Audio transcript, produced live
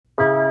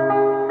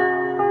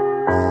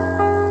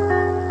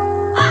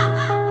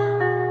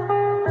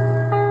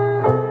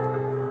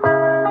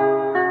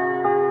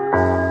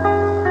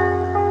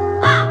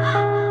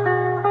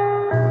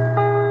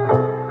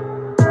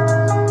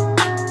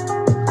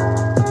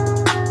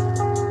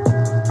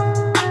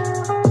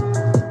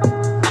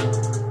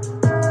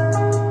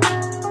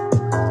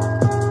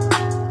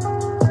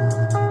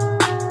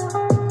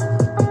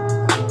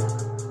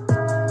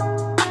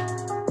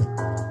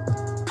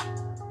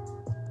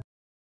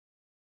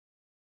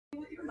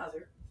with your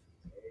mother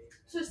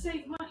to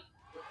save money.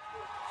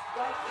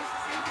 But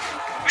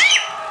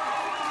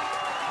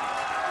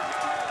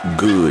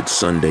Good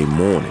Sunday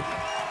morning.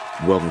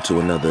 Welcome to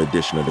another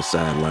edition of the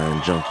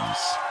Sideline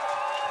Junkies.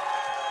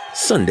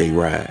 Sunday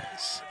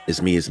Rise.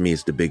 It's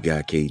the big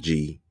guy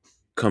KG,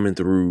 coming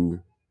through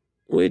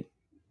with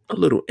a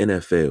little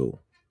NFL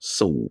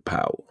soul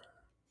power.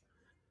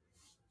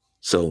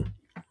 So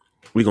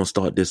we're going to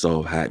start this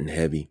off hot and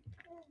heavy,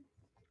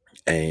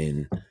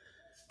 and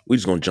we're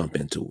just going to jump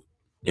into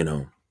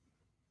it.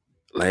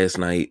 Last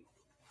night,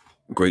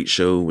 great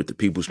show with the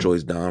People's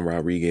Choice, Don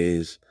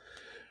Rodriguez,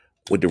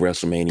 with the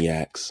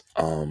WrestleManiacs.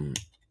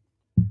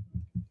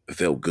 It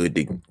felt good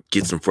to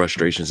get some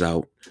frustrations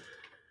out,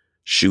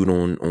 shoot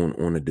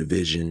on a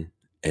division,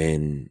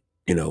 and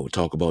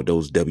talk about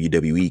those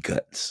WWE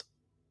cuts.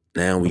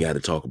 Now we got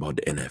to talk about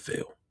the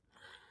NFL.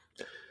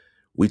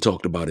 We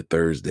talked about it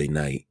Thursday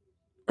night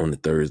on the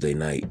Thursday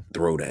night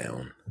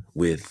throwdown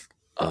with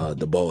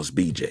the boss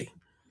BJ,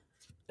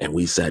 and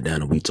we sat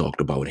down and we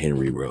talked about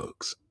Henry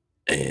Ruggs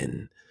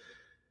and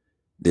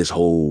this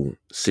whole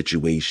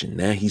situation.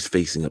 Now he's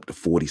facing up to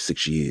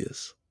 46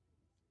 years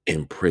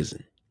in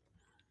prison,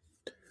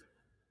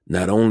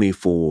 not only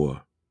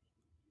for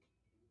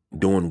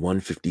doing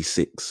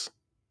 156,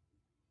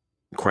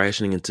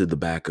 crashing into the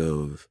back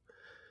of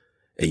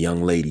a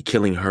young lady,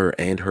 killing her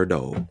and her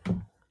dog,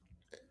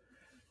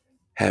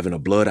 having a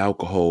blood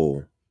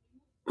alcohol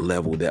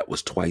level that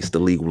was twice the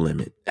legal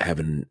limit,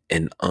 having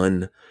an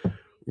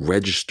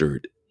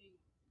unregistered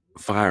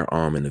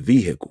firearm in a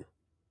vehicle.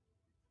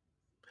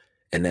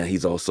 And now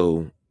he's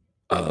also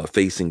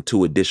facing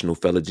 2 additional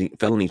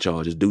felony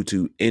charges due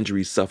to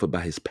injuries suffered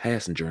by his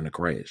passenger in a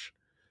crash.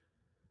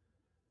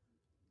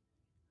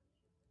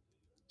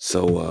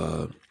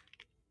 So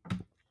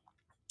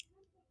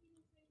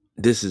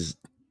this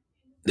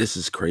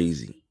is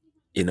crazy.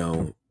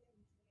 You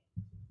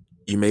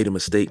made a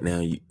mistake.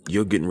 Now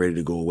you're getting ready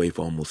to go away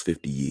for almost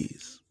 50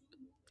 years.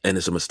 And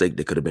it's a mistake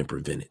that could have been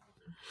prevented.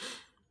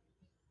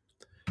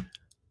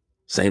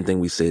 Same thing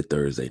we said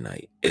Thursday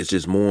night. It's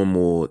just more and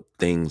more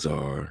things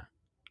are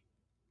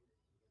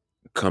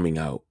coming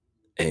out.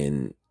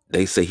 And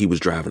they say he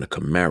was driving a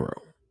Camaro.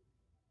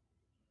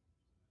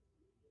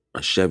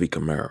 A Chevy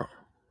Camaro.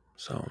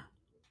 So.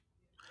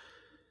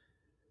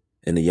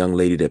 And the young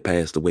lady that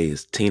passed away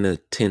is Tina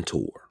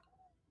Tintor.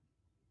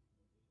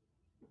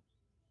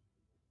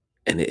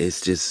 And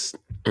it's just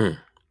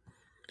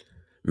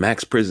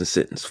max prison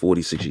sentence,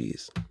 46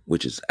 years,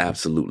 which is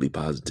absolutely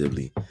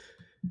positively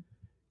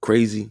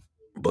crazy.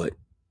 But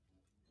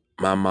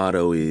my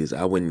motto is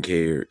I wouldn't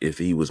care if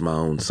he was my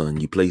own son.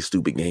 You play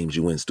stupid games,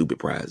 you win stupid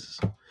prizes.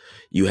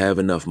 You have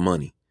enough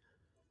money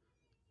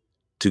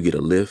to get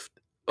a Lyft,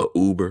 a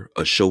Uber,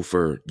 a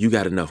chauffeur. You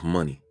got enough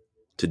money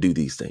to do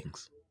these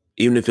things.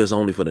 Even if it's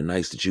only for the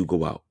nights that you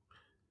go out.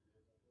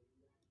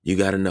 You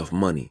got enough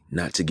money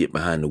not to get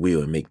behind the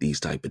wheel and make these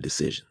type of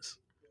decisions.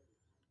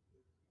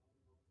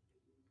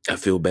 I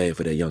feel bad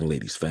for that young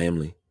lady's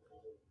family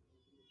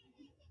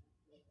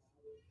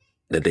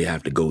that they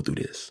have to go through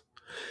this.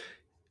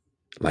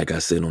 Like I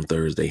said on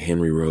Thursday,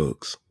 Henry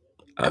Ruggs,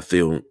 I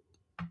feel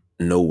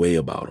no way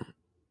about him.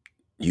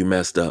 You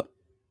messed up.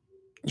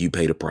 You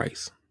pay the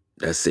price.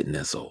 That's it and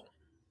that's all.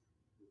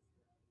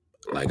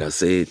 Like I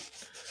said,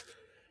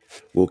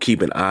 we'll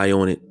keep an eye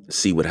on it,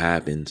 see what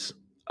happens.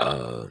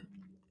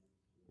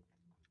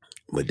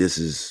 But this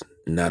is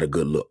not a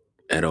good look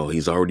at all.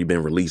 He's already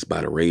been released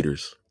by the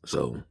Raiders.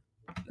 So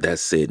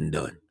that's said and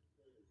done.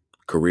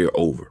 Career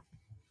over.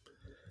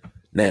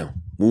 Now,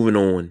 moving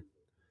on.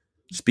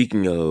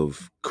 Speaking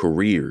of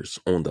careers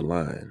on the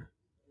line,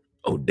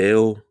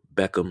 Odell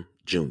Beckham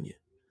Jr.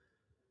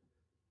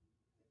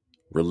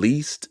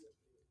 released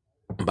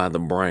by the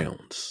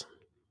Browns.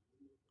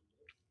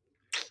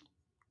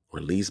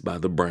 Released by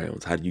the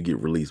Browns. How do you get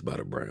released by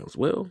the Browns?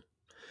 Well,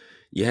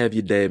 you have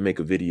your dad make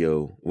a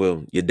video.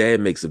 Well, your dad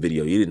makes a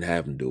video. You didn't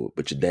have him do it,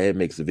 but your dad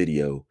makes a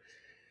video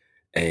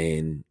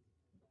and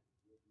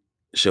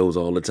shows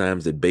all the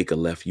times that Baker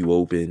left you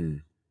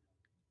open,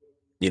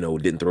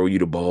 didn't throw you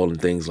the ball and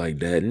things like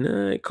that. And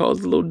it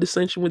caused a little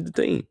dissension with the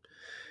team.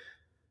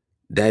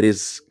 That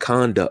is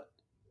conduct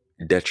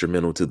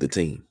detrimental to the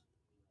team.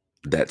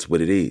 That's what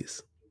it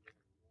is.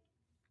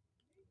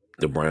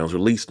 The Browns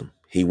released him.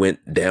 He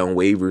went down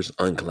waivers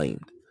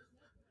unclaimed.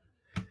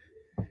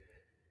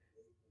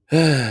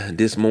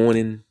 This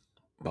morning,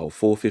 about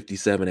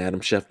 4:57,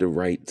 Adam Schefter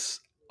writes,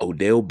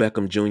 Odell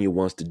Beckham Jr.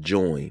 wants to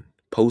join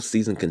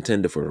postseason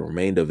contender for the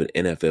remainder of an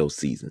NFL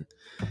season.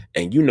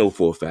 And you know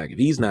for a fact, if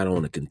he's not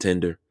on a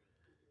contender,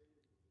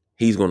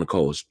 he's going to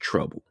cause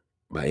trouble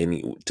with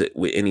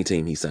any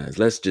team he signs.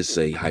 Let's just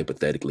say,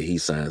 hypothetically, he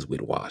signs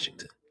with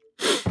Washington.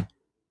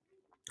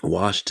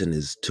 Washington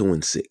is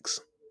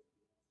 2-6.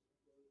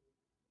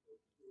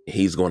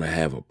 He's going to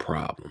have a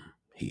problem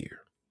here.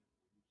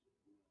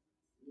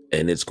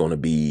 And it's going to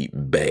be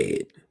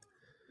bad.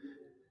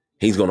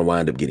 He's going to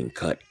wind up getting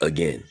cut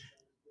again.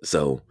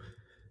 So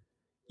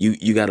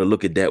you got to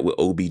look at that with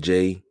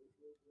OBJ.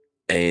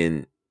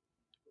 And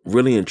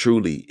really and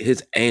truly,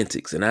 his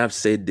antics, and I've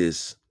said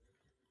this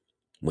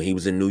when he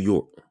was in New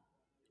York,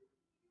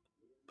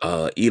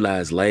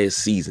 Eli's last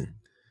season,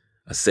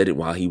 I said it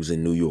while he was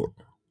in New York.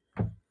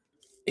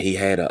 He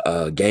had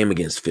a game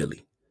against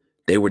Philly.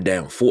 They were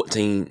down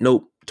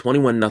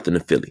 21-0 to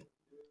Philly.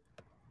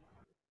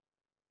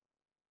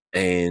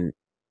 And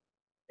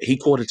he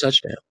caught a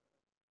touchdown.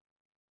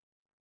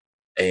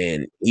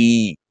 And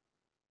he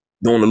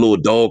doing a little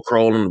dog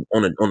crawl on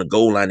the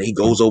goal line, and he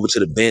goes over to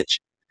the bench,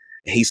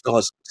 and he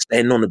starts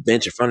standing on the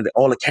bench in front of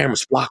all the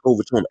cameras flock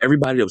over to him.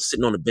 Everybody that was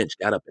sitting on the bench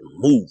got up and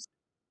moved.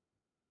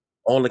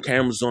 All the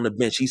cameras on the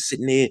bench. He's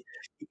sitting there,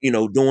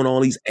 doing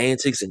all these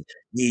antics. And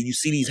yeah, you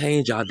see these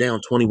hands, y'all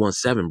down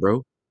 21-7,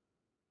 bro.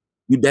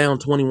 You down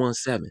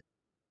 21-7.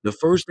 The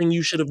first thing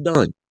you should have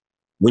done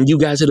when you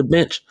guys hit the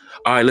bench,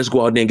 all right, let's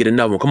go out there and get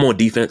another one. Come on,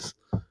 defense.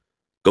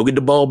 Go get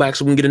the ball back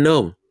so we can get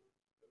another one.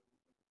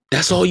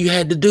 That's all you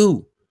had to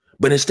do.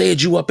 But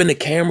instead, you up in the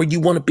camera, you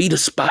want to be the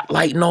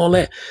spotlight and all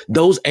that.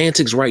 Those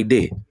antics right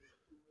there.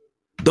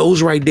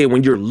 Those right there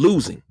when you're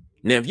losing.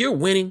 Now, if you're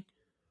winning,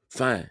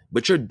 fine.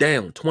 But you're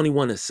down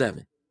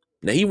 21-7.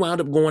 Now, he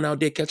wound up going out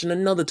there catching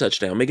another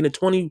touchdown, making it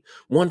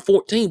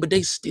 21-14, but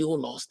they still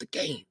lost the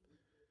game.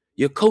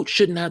 Your coach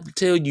shouldn't have to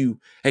tell you,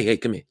 hey,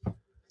 come here.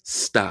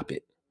 Stop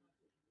it.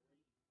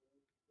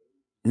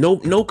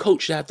 No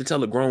coach should have to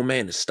tell a grown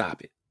man to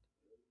stop it.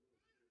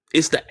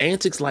 It's the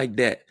antics like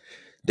that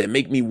that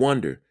make me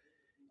wonder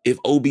if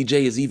OBJ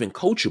is even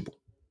coachable.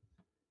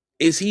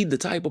 Is he the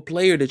type of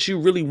player that you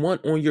really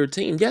want on your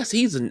team? Yes,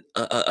 he's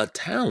a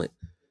talent.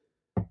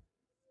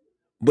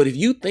 But if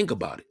you think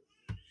about it,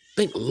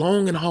 think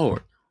long and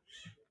hard.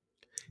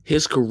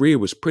 His career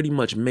was pretty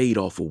much made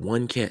off of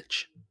one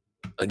catch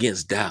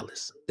against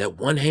Dallas. That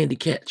one-handed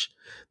catch.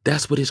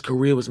 That's what his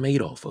career was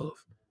made off of.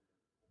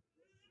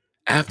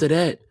 After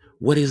that,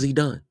 what has he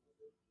done?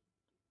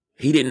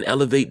 He didn't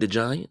elevate the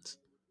Giants.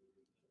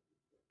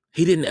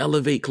 He didn't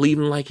elevate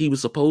Cleveland like he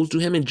was supposed to.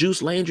 Him and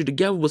Juice Landry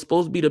together was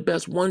supposed to be the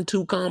best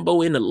 1-2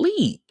 combo in the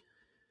league.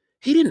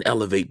 He didn't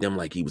elevate them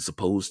like he was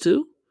supposed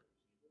to.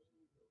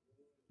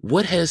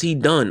 What has he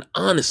done,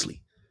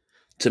 honestly,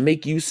 to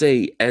make you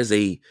say, as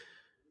a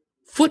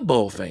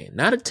football fan,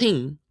 not a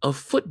team, a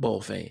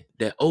football fan,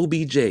 that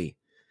OBJ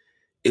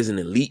is an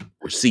elite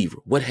receiver?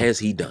 What has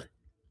he done?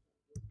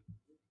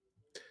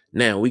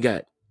 Now, we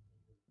got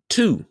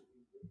two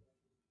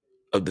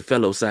of the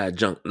fellow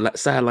sideline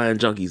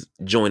junkies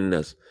joining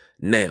us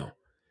now.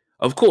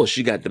 Of course,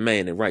 you got the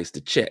man that writes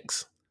the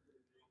checks.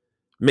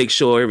 Make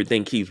sure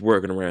everything keeps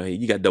working around here.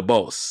 You got the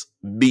boss,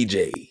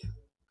 BJ.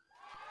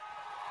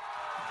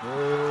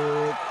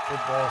 Good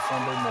football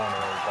Sunday morning,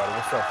 everybody.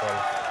 What's up,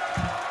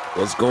 fellas?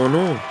 What's going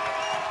on?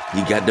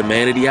 You got the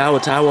man of the hour,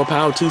 Tower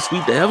Power, too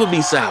sweet to ever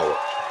be sour.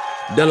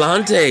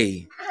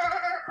 Delonte.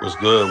 What's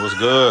good? What's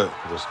good?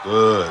 What's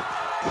good?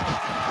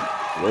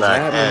 What's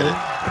happening?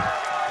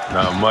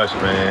 Not much,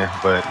 man.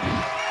 But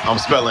I'm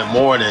spelling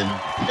morning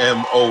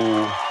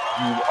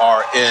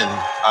MOURNING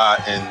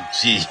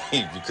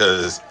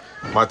because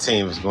my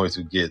team is going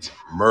to get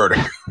murdered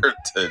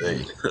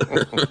today.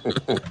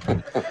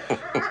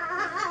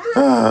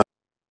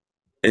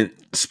 And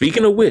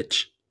speaking of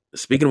which,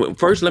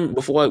 first, let me,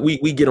 before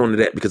we get on to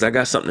that, because I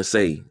got something to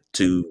say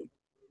to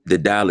the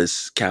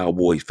Dallas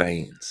Cowboy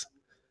fans.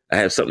 I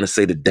have something to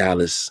say to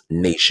Dallas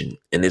Nation,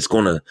 and it's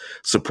going to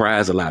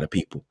surprise a lot of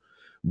people.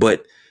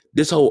 But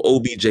this whole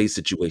OBJ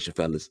situation,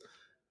 fellas,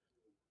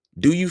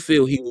 do you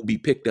feel he will be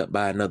picked up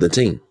by another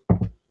team?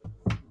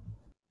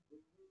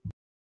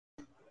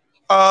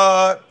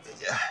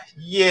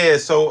 Yeah.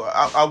 So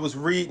I was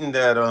reading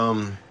that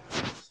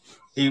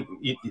he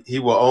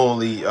will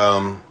only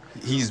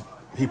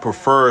he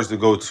prefers to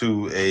go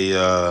to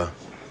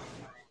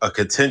a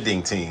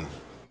contending team.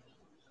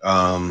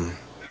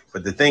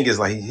 But the thing is,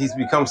 like, he's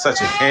become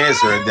such a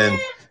cancer, and then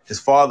his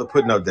father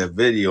putting up that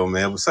video,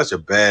 man, was such a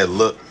bad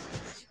look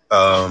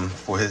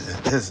for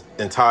his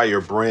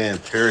entire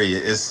brand.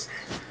 Period.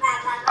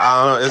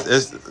 I don't know.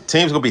 It's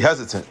teams gonna be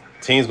hesitant.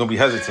 Teams gonna be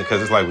hesitant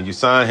because it's like when you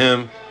sign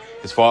him,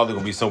 his father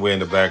gonna be somewhere in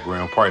the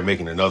background, probably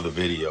making another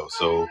video.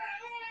 So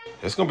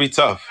it's gonna be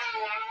tough.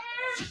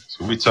 It's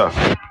gonna be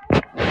tough.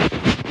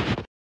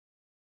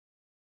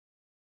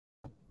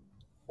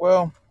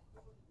 Well,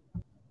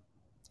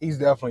 he's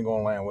definitely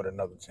going to land with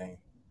another team.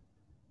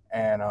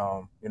 And,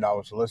 I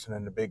was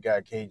listening to Big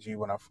Guy KG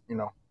when I,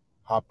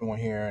 hopped on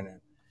here,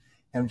 and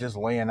him just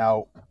laying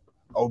out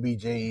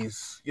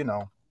OBJ's,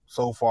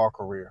 so far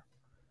career.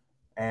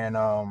 And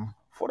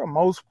for the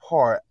most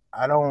part,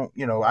 I don't,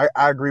 I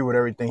agree with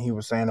everything he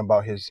was saying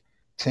about his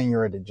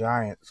tenure at the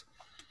Giants.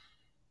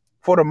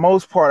 For the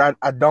most part,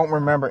 I don't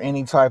remember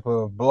any type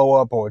of blow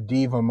up or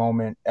diva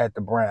moment at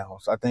the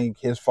Browns. I think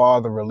his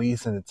father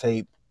releasing the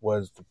tape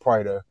was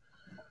probably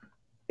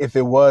if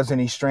it was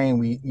any strain,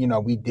 we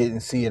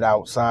didn't see it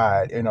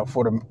outside.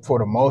 For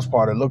the most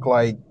part, it looked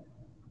like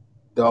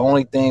the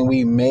only thing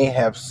we may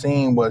have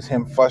seen was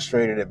him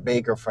frustrated at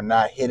Baker for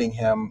not hitting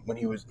him when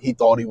he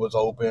thought he was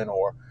open,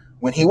 or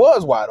when he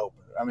was wide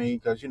open. I mean,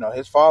 because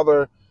his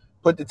father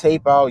put the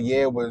tape out.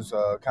 Yeah, it was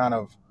kind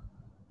of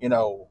you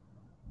know,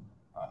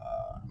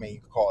 I mean, you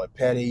can call it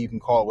petty, you can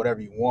call it whatever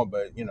you want,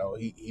 but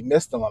he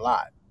missed them a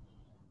lot,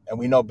 and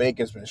we know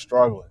Baker's been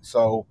struggling.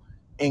 So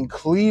in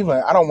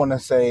Cleveland, I don't want to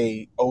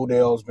say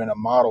Odell's been a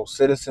model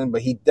citizen,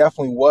 but he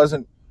definitely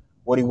wasn't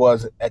what he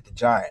was at the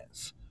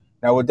Giants.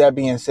 Now, with that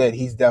being said,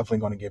 he's definitely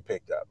going to get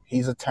picked up.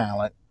 He's a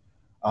talent.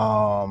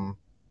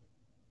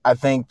 I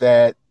think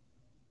that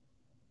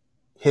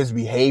his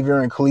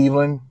behavior in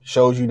Cleveland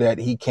shows you that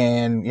he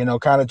can,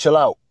 kind of chill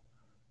out.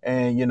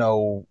 And,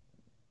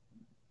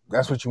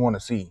 that's what you want to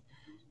see.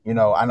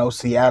 I know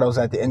Seattle's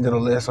at the end of the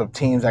list of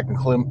teams that can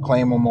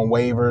claim him on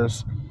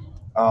waivers.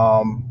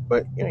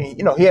 But,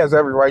 he has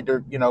every right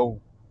to,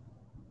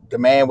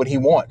 demand what he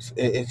wants.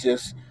 It's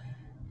just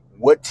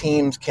what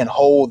teams can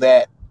hold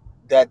that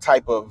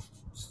type of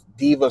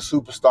diva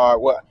superstar.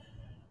 Well,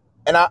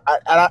 and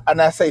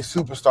I say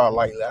superstar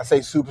lightly. I say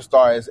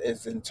superstar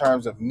is in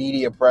terms of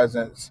media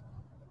presence,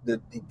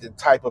 the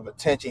type of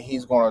attention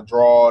he's going to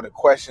draw, the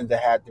questions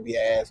that have to be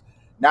asked,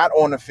 not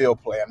on the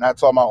field play. I'm not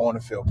talking about on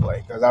the field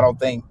play, because I don't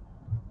think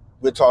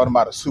we're talking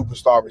about a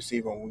superstar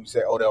receiver when we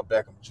say Odell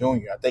Beckham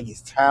Jr. I think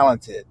he's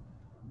talented,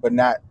 but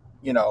not,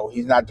 he's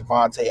not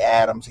Devontae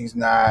Adams. He's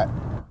not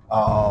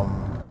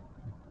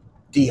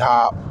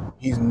D-Hop.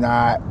 He's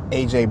not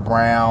A.J.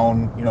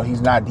 Brown. He's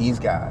not these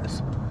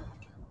guys.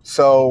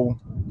 So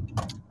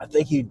I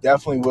think he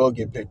definitely will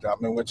get picked up.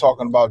 I mean, we're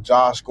talking about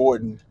Josh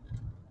Gordon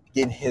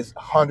getting his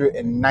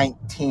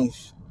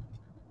 119th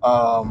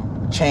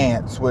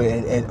chance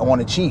on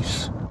the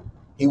Chiefs.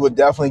 He would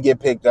definitely get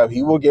picked up.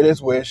 He will get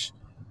his wish.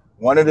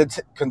 One of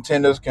the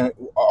contenders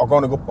are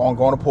going to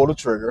pull the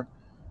trigger.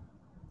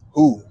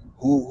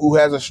 Who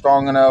has a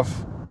strong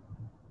enough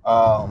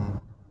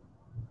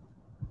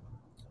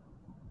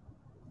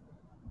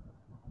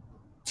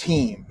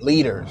team,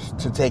 leaders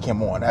to take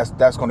him on?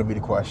 That's going to be the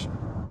question.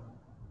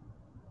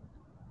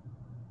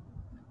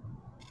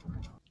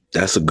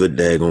 That's a good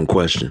daggone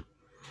question.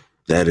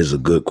 That is a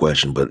good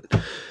question. But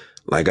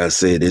like I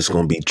said, it's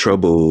going to be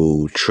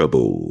trouble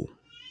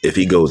if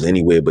he goes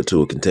anywhere but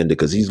to a contender,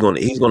 because he's going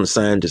to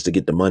sign just to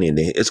get the money, and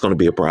then it's going to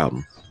be a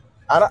problem.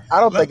 I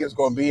don't think it's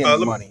going to be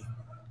any money.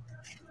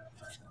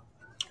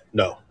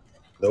 No.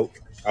 Nope.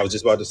 I was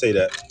just about to say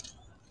that.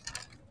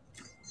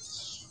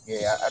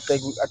 Yeah, I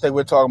think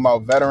we're talking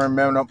about veteran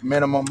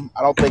minimum.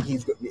 I don't think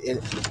it's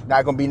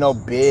not going to be no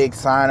big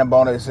signing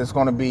bonus. It's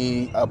going to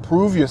be a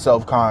prove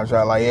yourself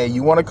contract. Like, yeah,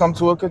 you want to come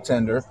to a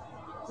contender,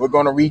 we're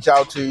going to reach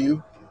out to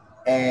you,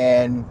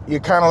 and you're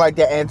kind of like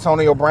that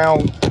Antonio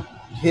Brown,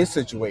 his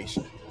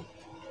situation.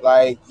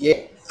 Like,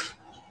 yeah,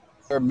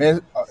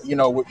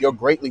 you're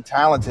greatly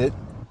talented,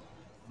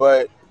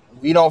 but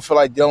we don't feel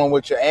like dealing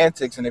with your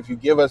antics. And if you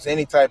give us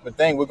any type of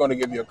thing, we're going to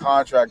give you a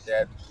contract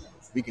that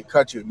we could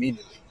cut you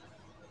immediately.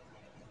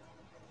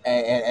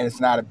 And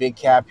it's not a big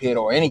cap hit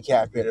or any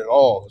cap hit at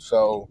all.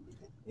 So,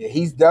 yeah,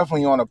 he's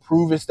definitely on a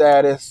prove it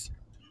status.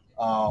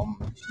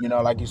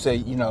 Like you say,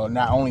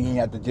 not only he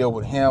had to deal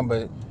with him,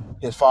 but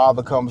his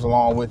father comes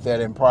along with that,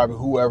 and probably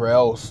whoever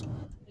else,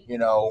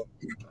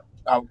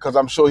 because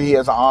I'm sure he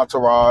has an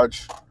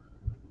entourage.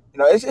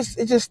 It's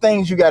just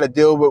things you got to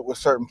deal with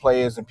certain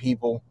players and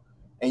people.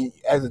 And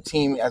as a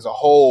team, as a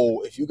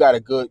whole, if you got a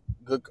good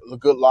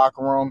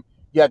locker room,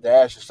 you have to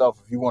ask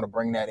yourself if you want to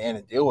bring that in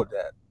and deal with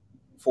that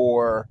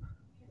for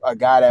a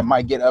guy that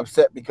might get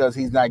upset because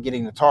he's not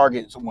getting the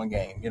targets in one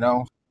game,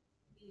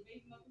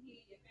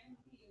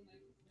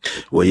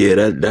 Well,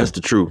 yeah, that's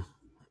the truth,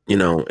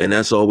 and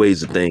that's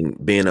always the thing,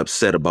 being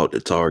upset about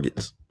the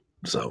targets.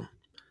 So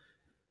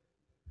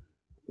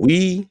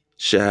we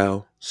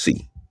shall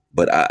see.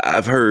 But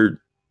I've heard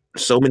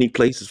so many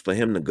places for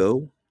him to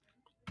go.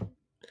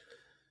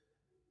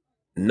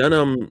 None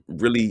of them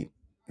really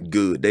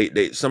good.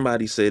 They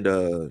somebody said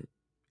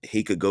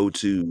he could go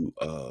to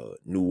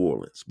New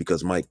Orleans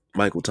because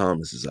Michael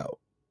Thomas is out.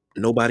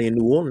 Nobody in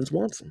New Orleans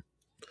wants him.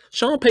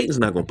 Sean Payton's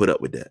not going to put up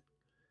with that.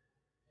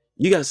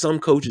 You got some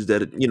coaches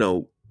that,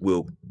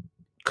 will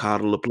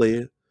coddle a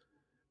player.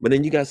 But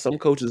then you got some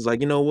coaches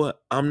like, you know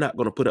what? I'm not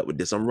going to put up with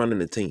this. I'm running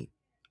the team.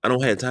 I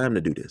don't have time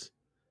to do this.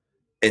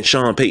 And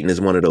Sean Payton is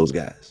one of those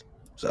guys.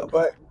 So,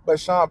 But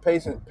Sean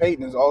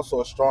Payton is also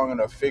a strong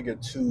enough figure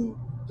to,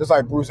 just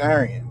like Bruce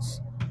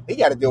Arians, he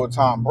got to deal with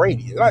Tom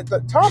Brady. Like,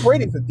 Tom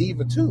Brady's a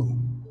diva too.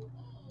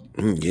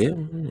 Yeah.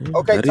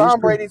 Okay, Tom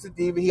Brady's a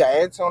diva. He got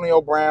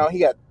Antonio Brown. He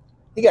got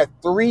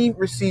three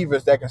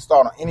receivers that can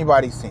start on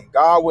anybody's team: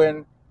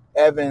 Godwin,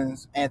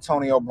 Evans,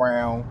 Antonio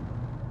Brown.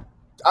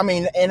 I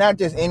mean, and not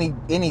just any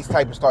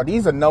type of star.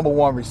 These are number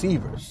one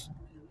receivers.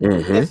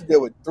 Mm-hmm. He has to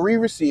deal with three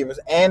receivers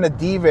and a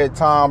diva at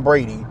Tom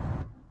Brady,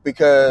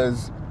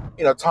 because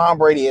Tom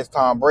Brady is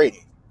Tom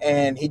Brady,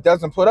 and he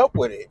doesn't put up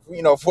with it.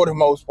 For the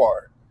most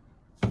part.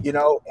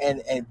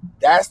 And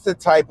that's the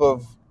type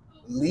of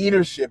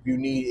leadership you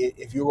need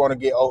if you're going to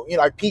get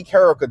like Pete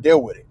Carroll could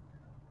deal with it.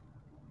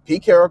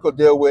 Pete Carroll could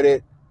deal with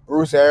it.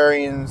 Bruce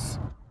Arians.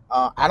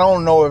 I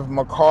don't know if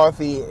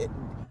McCarthy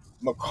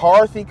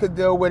could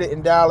deal with it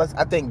in Dallas.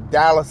 I think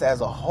Dallas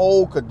as a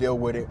whole could deal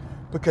with it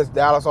because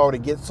Dallas already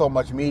gets so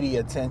much media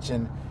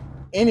attention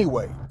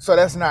anyway. So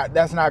that's not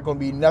going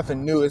to be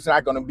nothing new. It's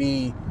not going to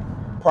be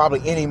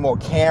probably any more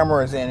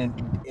cameras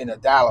in a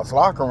Dallas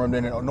locker room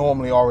than it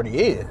normally already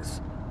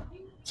is.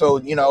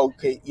 So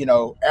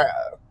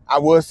I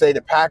would say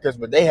the Packers,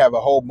 but they have a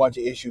whole bunch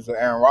of issues with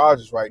Aaron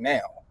Rodgers right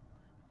now.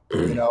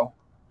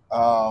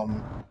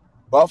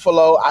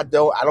 Buffalo, I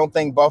don't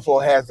think Buffalo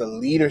has the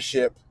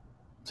leadership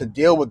to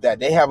deal with that.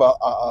 They have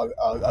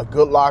a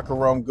good locker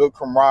room, good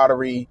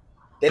camaraderie.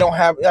 They don't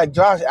have, like,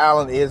 Josh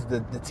Allen is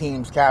the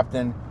team's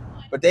captain,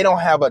 but they don't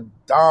have a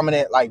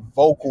dominant, like,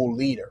 vocal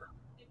leader.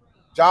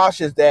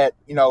 Josh is that,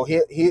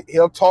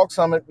 he'll talk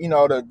some,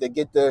 to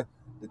get the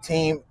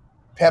team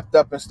pepped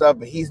up and stuff,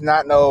 but he's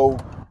not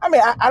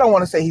I don't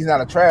want to say he's not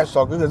a trash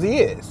talker, because he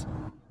is,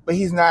 but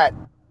he's not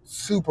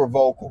super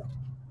vocal.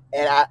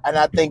 And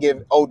I think if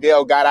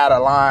Odell got out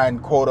of line,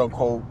 quote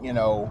unquote,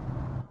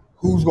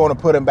 who's going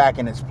to put him back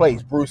in his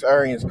place? Bruce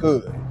Arians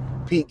could.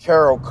 Pete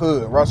Carroll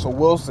could. Russell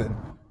Wilson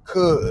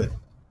could.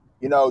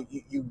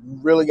 You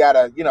really got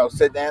to,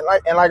 sit down.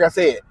 Like I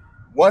said,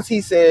 once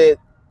he said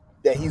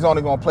that he's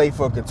only going to play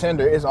for a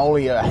contender, it's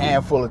only a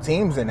handful of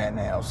teams in that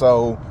now.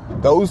 So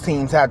those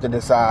teams have to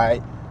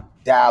decide.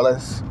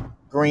 Dallas,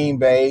 Green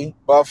Bay,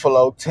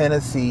 Buffalo,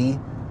 Tennessee,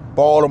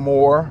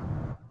 Baltimore,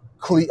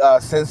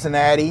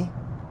 Cincinnati,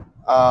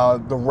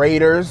 the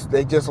Raiders.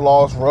 They just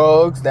lost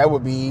Ruggs. That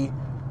would be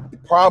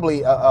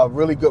probably a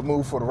really good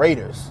move for the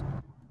Raiders,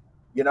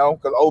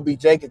 because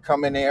OBJ could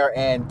come in there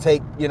and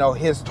take,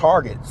 his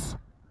targets.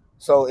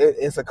 So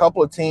it's a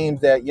couple of teams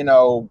that,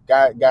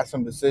 got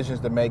some decisions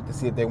to make to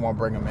see if they want to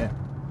bring him in.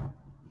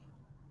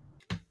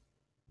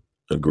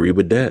 Agree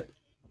with that.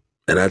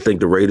 And I think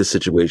the Raiders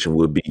situation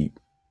would be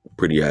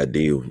pretty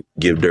ideal.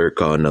 Give Derek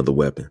Carr another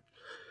weapon.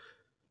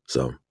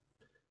 So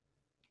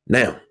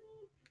now,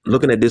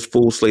 looking at this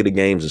full slate of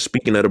games, and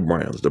speaking of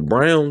the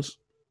Browns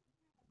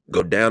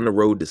go down the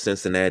road to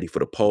Cincinnati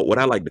for what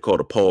I like to call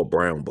the Paul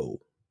Brown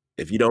Bowl.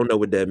 If you don't know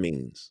what that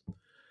means,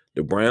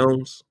 the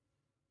Browns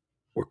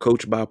were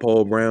coached by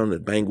Paul Brown. The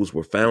Bengals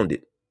were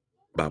founded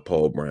by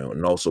Paul Brown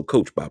and also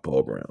coached by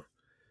Paul Brown.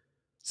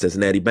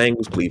 Cincinnati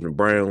Bengals, Cleveland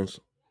Browns,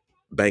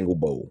 Bengal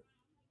Bowl.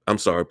 I'm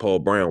sorry, Paul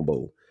Brown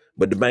Bowl.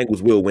 But the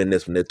Bengals will win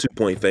this one. They're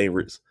 2-point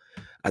favorites.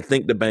 I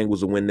think the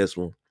Bengals will win this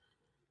one.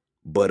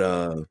 But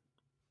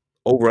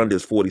over-under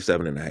is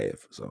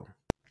 47.5. So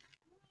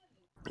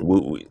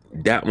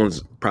that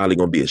one's probably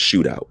going to be a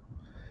shootout.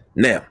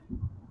 Now,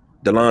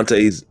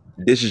 Delonte,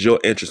 this is your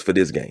interest for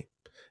this game.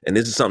 And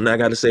this is something I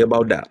got to say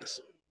about Dallas.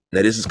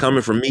 Now, this is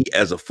coming from me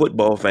as a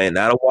football fan,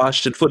 not a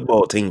Washington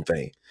football team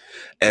fan.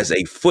 As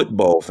a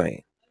football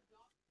fan.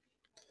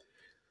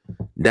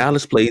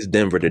 Dallas plays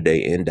Denver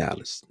today in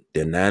Dallas.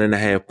 They're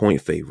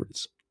 9.5-point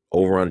favorites.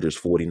 Over-under is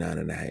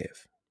 49.5.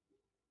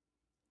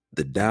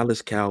 The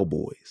Dallas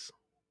Cowboys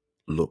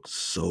look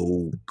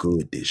so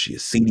good this year.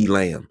 CeeDee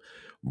Lamb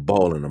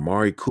balling.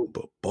 Amari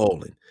Cooper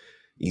balling.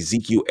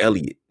 Ezekiel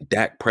Elliott,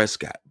 Dak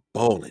Prescott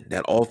balling.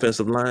 That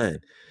offensive line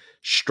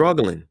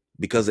struggling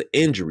because of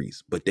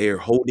injuries, but they're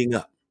holding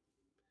up.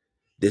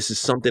 This is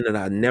something that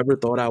I never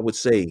thought I would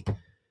say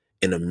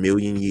in a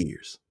million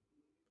years.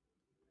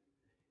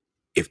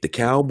 If the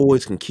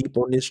Cowboys can keep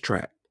on this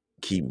track,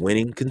 keep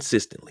winning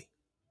consistently,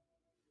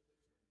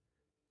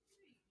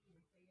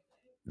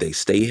 they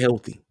stay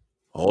healthy.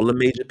 All the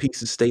major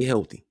pieces stay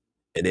healthy.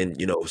 And then,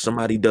 if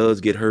somebody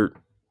does get hurt,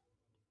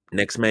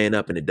 next man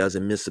up and it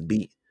doesn't miss a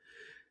beat,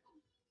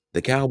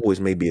 the Cowboys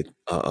may be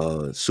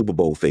a Super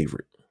Bowl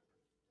favorite.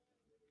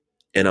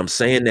 And I'm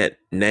saying that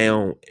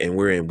now, and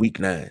we're in week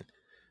 9.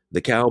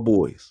 The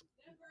Cowboys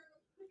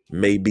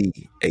may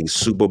be a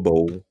Super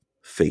Bowl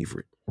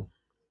favorite.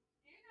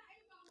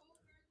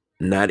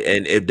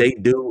 And if they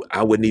do,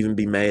 I wouldn't even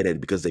be mad at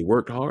it because they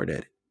worked hard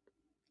at it.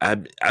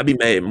 I'd be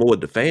mad more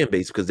at the fan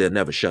base because they'll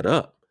never shut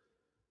up.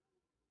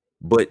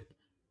 But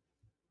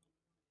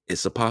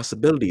it's a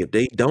possibility if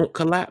they don't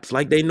collapse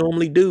like they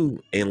normally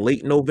do in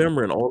late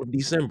November and all of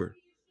December.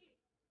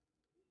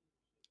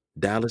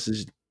 Dallas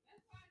is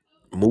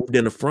moved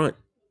in the front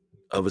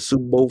of a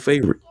Super Bowl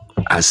favorite.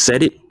 I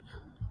said it.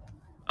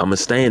 I'm going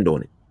to stand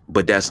on it.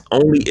 But that's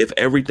only if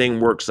everything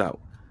works out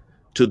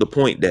to the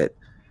point that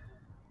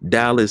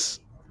Dallas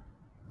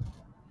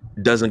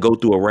doesn't go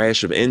through a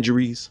rash of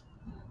injuries.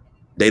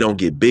 They don't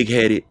get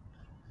big-headed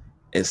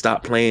and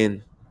stop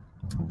playing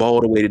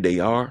ball the way that they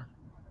are.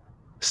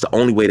 It's the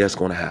only way that's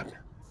going to happen.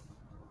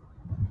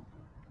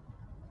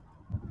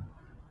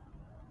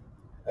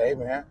 Hey,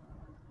 man.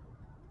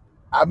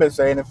 I've been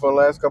saying it for the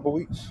last couple of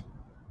weeks.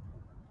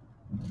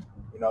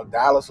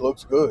 Dallas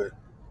looks good.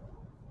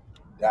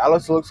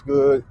 Dallas looks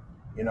good.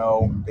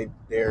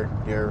 They're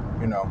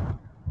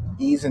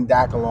easing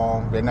Dak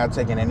along. They're not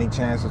taking any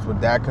chances with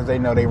Dak because they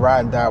know they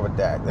ride and die with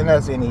Dak. And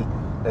that's any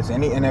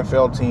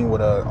NFL team with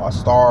a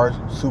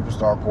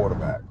superstar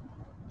quarterback.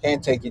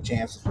 Can't take your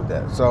chances with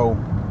that. So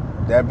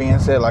that being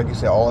said, like you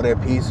said, all their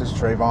pieces,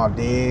 Trayvon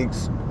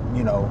Diggs,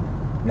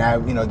 now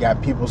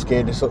got people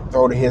scared to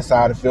throw to his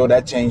side of the field.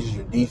 That changes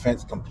your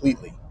defense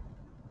completely.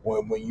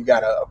 When you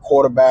got a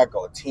quarterback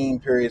or a team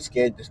period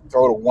scared to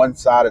throw to one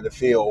side of the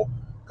field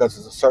because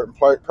it's a certain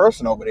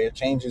person over there. It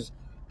changes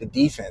the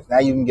defense. Now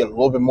you can get a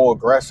little bit more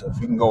aggressive.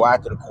 You can go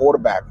after the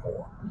quarterback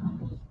more.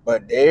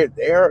 But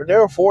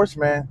they're a force,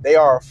 man. They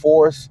are a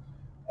force,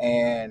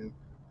 and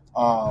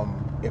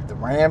if the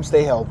Rams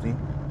stay healthy,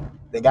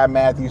 they got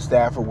Matthew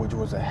Stafford, which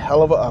was a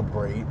hell of an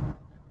upgrade,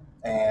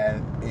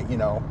 and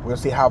we'll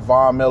see how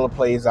Von Miller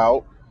plays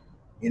out.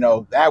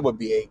 That would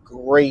be a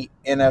great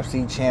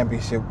NFC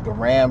championship, the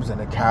Rams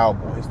and the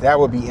Cowboys. That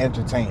would be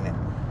entertaining.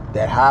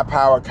 That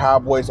high-powered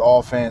Cowboys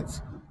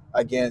offense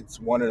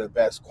against one of the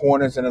best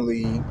corners in the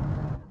league,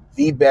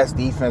 the best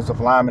defensive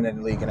lineman in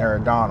the league in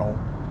Aaron Donald,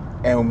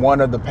 and one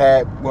of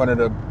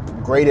the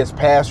greatest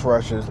pass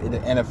rushers in the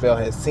NFL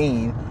has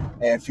seen,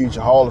 and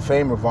future Hall of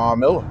Famer Von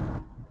Miller.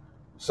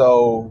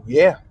 So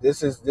yeah,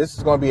 this is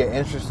going to be an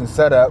interesting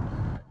setup.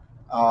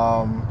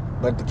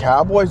 But the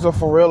Cowboys are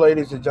for real,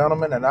 ladies and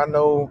gentlemen, and I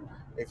know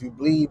if you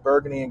bleed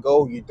burgundy and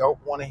gold, you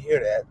don't want to hear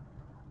that,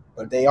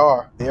 but they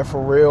are. They're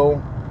for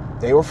real.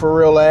 They were for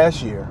real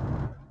last year.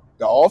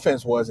 The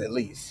offense was, at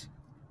least.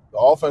 The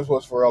offense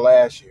was for real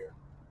last year.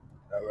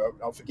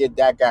 Don't forget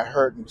Dak got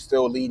hurt and was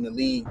still leading the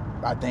league,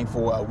 I think,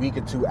 for a week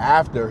or two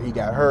after he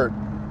got hurt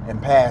in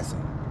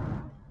passing.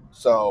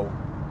 So,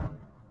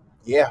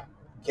 yeah,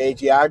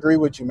 KG, I agree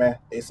with you, man.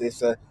 It's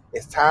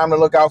time to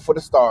look out for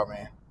the star,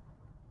 man.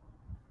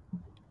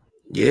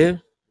 Yeah.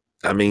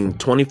 I mean,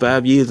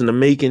 25 years in the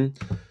making,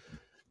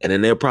 and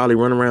then they'll probably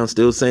run around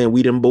still saying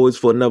we them boys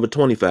for another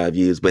 25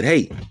 years. But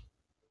hey,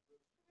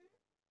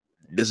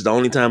 this is the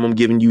only time I'm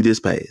giving you this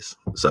pass.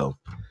 So,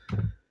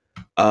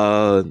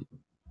 but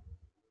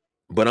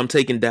I'm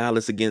taking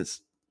Dallas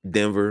against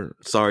Denver.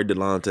 Sorry,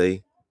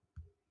 Delonte.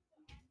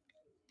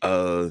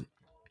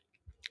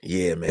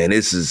 Yeah, man,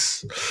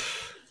 this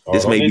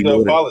may be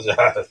more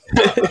apologize.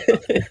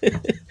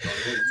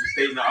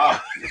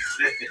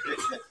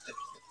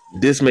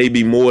 This may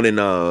be more than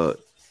a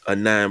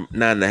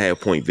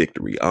 9.5 point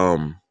victory.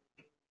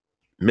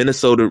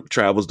 Minnesota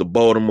travels to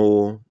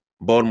Baltimore.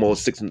 Baltimore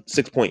 6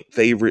 point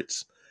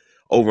favorites.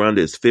 Over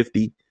under is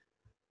 50.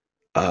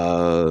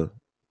 I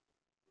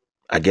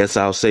guess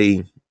I'll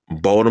say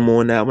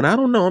Baltimore in that one. I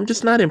don't know. I'm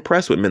just not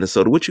impressed with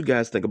Minnesota. What you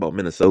guys think about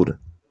Minnesota?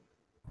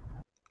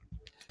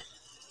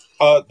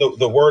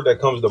 The word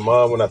that comes to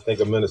mind when I think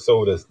of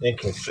Minnesota is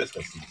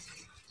inconsistency.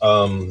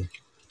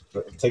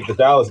 Take the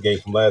Dallas game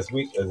from last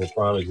week as a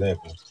prime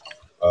example.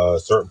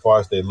 Certain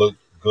parts they look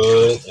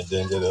good, and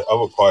then the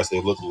other parts they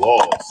look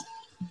lost.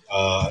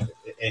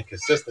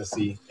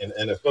 Inconsistency in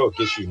the NFL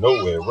gets you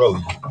nowhere,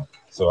 really.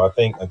 So I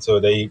think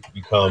until they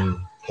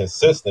become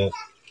consistent,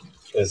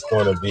 it's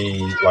going to be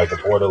like a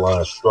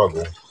borderline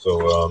struggle.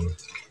 So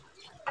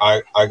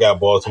I got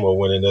Baltimore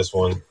winning this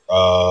one.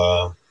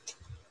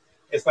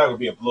 It's not going to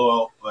be a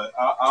blowout, but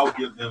I'll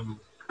give them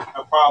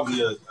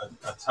probably a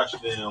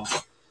touchdown,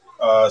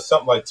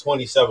 something like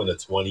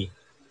 27-20.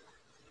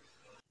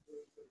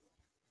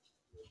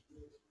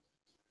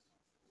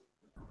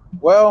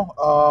 Well,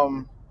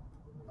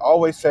 I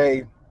always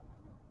say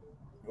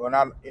when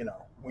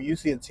you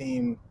see a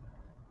team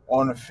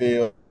on the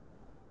field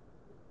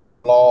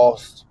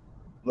lost,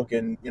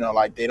 looking,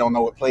 like they don't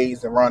know what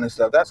plays and run and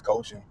stuff, that's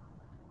coaching.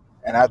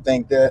 And I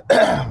think that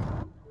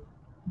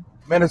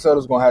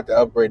Minnesota's going to have to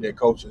upgrade their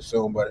coaches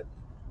soon, but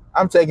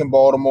I'm taking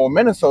Baltimore.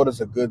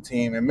 Minnesota's a good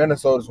team, and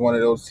Minnesota's one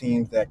of those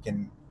teams that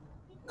can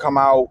come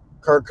out,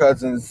 Kirk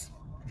Cousins,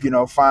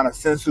 find a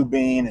sensu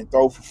bean and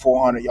throw for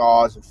 400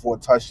 yards and 4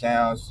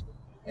 touchdowns,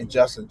 and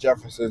Justin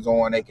Jefferson's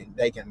on. They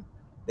can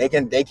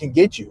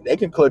get you. They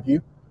can clip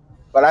you.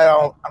 But I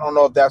don't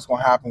know if that's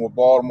going to happen with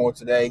Baltimore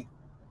today.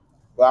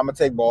 But I'm going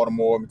to take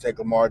Baltimore. I'm going to take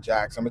Lamar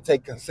Jackson. I'm going to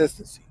take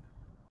consistency.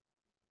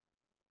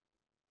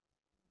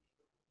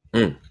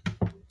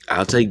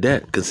 I'll take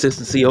that.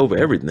 Consistency over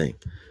everything.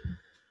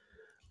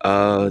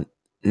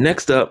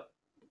 Next up,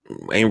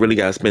 ain't really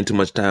got to spend too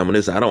much time on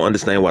this. I don't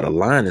understand why the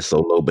line is so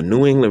low, but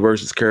New England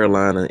versus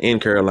Carolina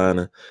in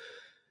Carolina.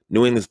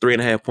 New England's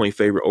 3.5 point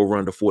favorite, over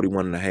under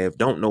 41.5.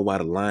 Don't know why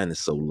the line is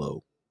so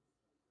low,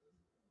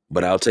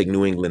 but I'll take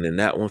New England in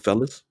that one,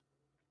 fellas.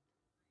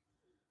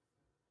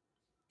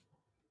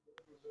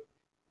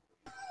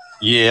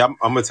 Yeah,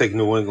 I'm going to take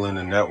New England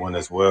in that one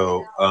as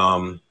well.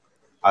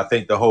 I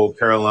think the whole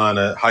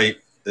Carolina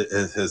hype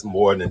has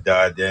more than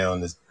died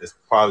down. It's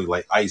probably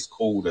like ice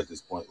cold at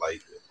this point,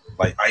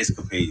 like ice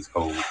capades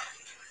cold.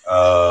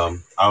 I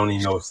don't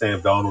even know if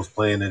Sam Darnold's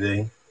playing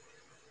today.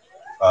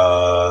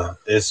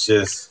 It's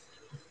just,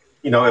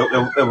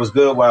 it was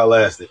good while it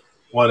lasted.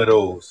 One of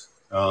those.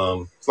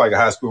 It's like a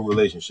high school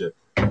relationship.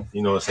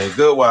 You know what I'm saying?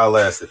 Good while it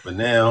lasted, but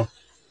now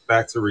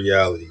back to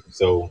reality.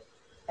 So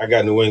I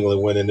got New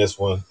England winning this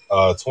one,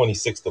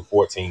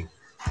 26-14.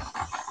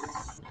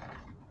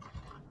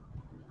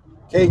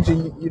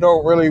 KG, you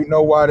don't really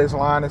know why this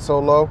line is so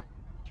low?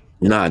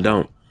 No, I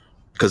don't.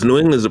 Because New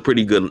England's a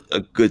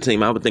good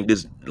team. I would think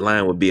this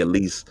line would be at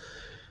least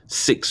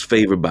 6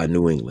 favored by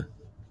New England.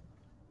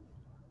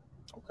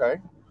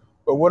 Okay.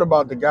 But what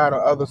about the guy on the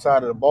other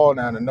side of the ball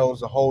now that knows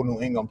the whole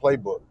New England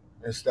playbook?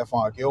 It's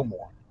Stephon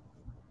Gilmore.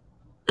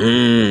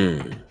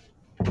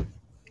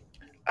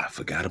 I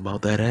forgot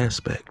about that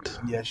aspect.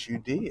 Yes, you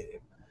did.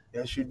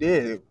 Yes, you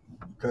did.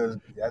 Because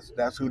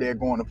that's who they're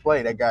going to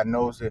play. That guy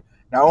knows that.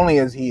 Not only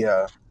is he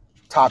a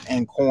top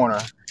end corner,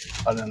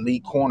 an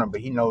elite corner,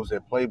 but he knows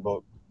their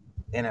playbook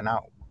in and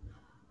out.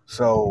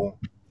 So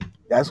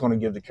that's going to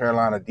give the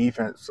Carolina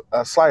defense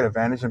a slight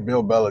advantage, and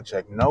Bill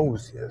Belichick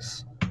knows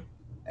this.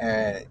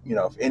 And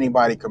if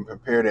anybody can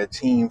prepare their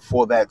team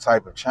for that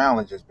type of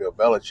challenge, it's Bill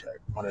Belichick.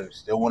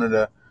 Still one of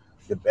the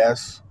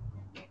best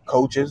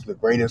coaches, the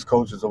greatest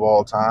coaches of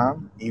all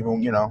time. Even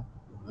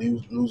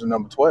losing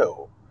number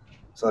 12.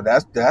 So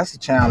that's the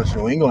challenge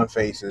New England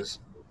faces.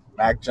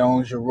 Mac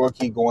Jones, your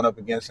rookie, going up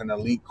against an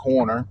elite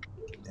corner,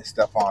 and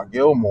Stephon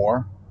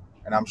Gilmore.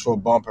 And I'm sure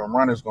Bump and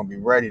Run is going to be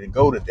ready to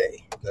go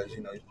today because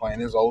he's playing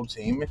his old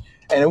team.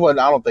 And it wasn't.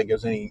 I don't think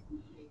there's any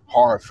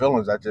hard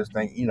feelings. I just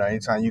think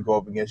anytime you go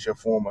up against your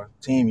former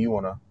team, you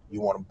wanna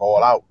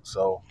ball out.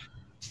 So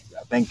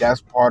I think that's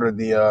part of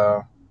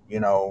the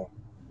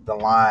the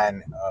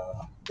line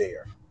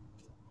there.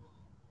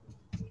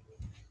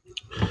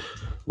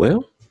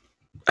 Well,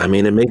 I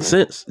mean, it makes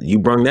sense. You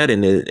brung that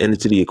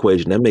into the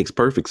equation. That makes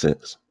perfect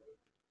sense.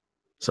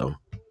 So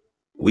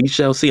we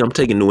shall see. I'm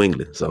taking New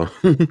England. So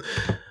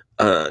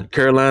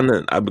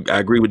Carolina, I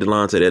agree with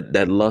Delonte.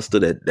 That luster,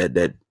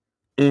 that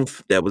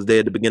oomph that was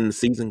there at the beginning of the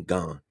season,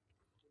 gone.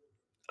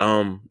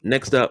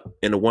 Next up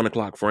in the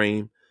 1:00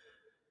 frame,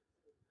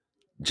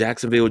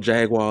 Jacksonville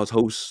Jaguars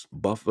host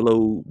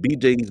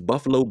BJ's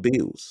Buffalo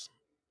Bills.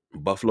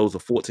 Buffalo's a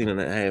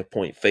 14.5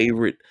 point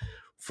favorite,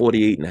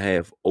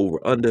 48.5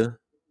 over under.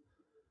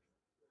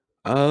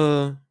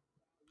 I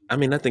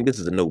mean, I think this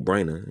is a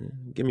no-brainer.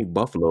 Give me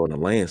Buffalo in a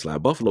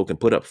landslide. Buffalo can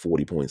put up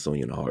 40 points on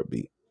you in a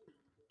heartbeat.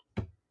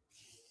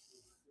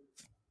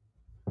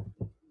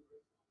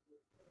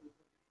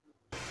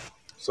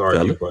 Sorry,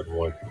 Fella? you button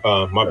one.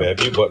 My bad,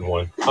 you button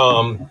one.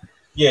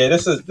 Yeah,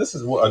 this is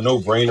a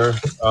no-brainer.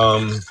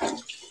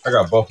 I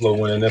got Buffalo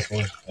winning this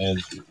one, and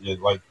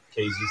like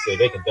KZ said,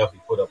 they can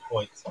definitely put up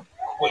points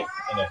quick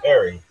in a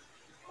hurry.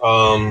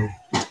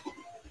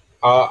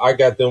 I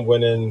got them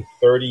winning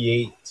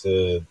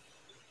 38-14.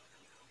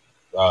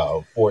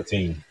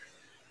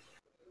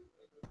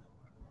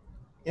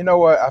 You know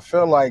what? I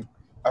feel like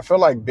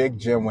Big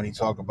Jim when he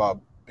talk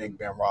about Big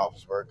Ben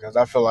Roethlisberger, because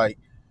I feel like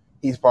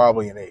he's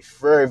probably in a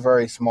very,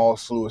 very small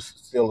slew of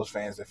Steelers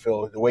fans that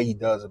feel the way he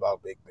does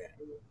about Big Ben.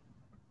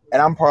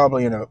 And I'm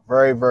probably in a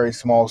very, very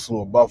small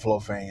slew of Buffalo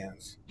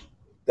fans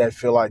that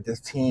feel like this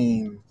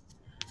team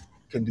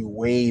can do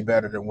way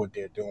better than what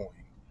they're doing.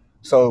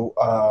 So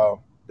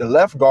the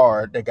left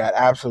guard that got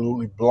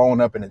absolutely blown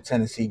up in the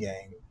Tennessee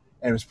game,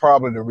 and it was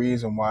probably the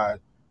reason why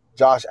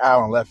Josh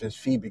Allen left his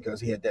feet,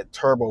 because he had that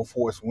turbo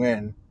force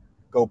wind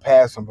go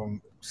past him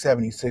from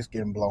 76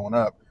 getting blown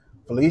up.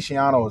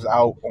 Feliciano is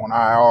out on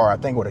IR, I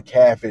think, with a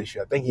calf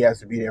issue. I think he has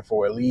to be there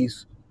for at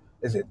least,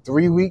 is it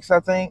 3 weeks, I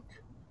think?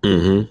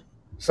 Mm-hmm.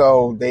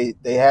 So they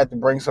had to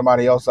bring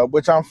somebody else up,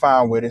 which I'm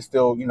fine with. It's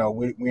still,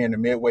 we're in the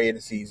midway of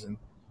the season.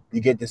 You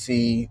get to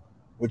see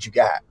what you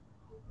got.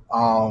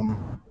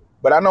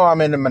 But I know I'm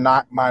in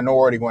the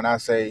minority when I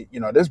say,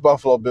 this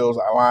Buffalo Bills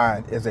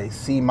line is a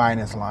C-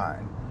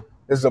 line.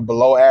 This is a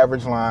below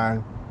average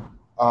line.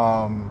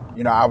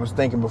 I was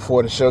thinking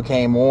before the show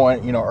came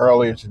on,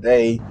 earlier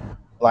today,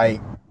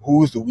 like,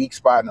 who's the weak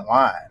spot in the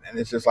line? And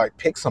it's just like,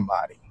 pick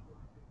somebody.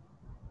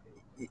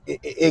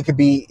 It could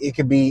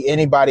be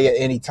anybody at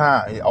any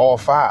time, all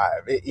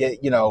five.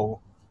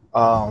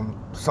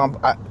 Some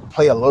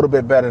play a little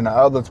bit better than the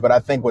others, but I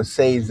think what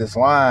saves this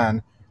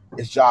line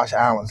is Josh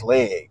Allen's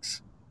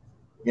legs.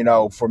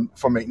 From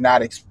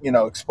not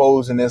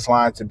exposing this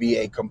line to be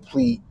a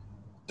complete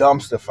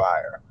dumpster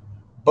fire.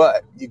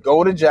 But you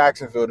go to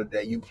Jacksonville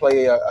today, you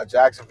play a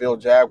Jacksonville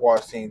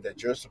Jaguars team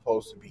that you're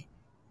supposed to beat.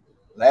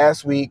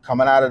 Last week,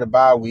 coming out of the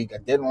bye week, I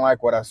didn't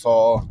like what I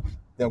saw.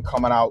 Them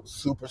coming out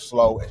super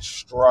slow and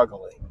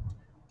struggling.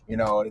 They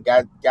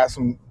got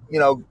some,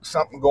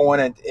 something going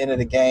at the end of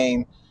the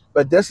game.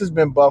 But this has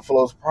been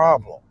Buffalo's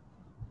problem.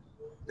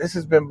 It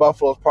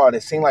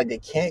seems like they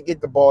can't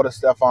get the ball to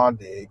Stephon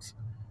Diggs.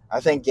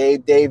 I think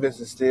Gabe Davis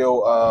is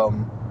still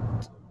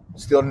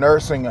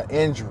nursing an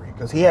injury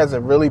because he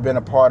hasn't really been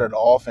a part of the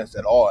offense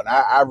at all. And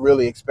I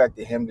really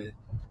expected him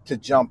to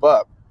jump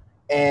up.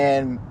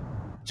 And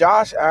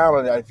Josh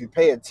Allen, if you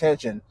pay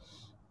attention,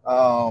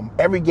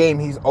 every game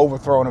he's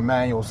overthrown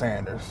Emmanuel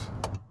Sanders.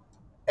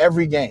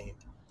 Every game.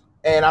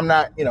 And I'm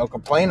not,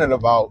 complaining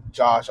about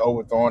Josh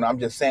overthrowing. I'm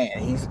just saying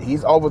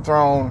he's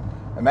overthrown.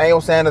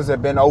 Emmanuel Sanders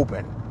had been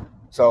open.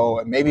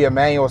 So maybe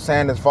Emmanuel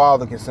Sanders'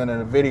 father can send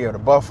in a video to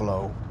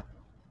Buffalo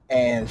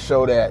and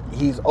show that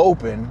he's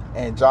open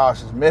and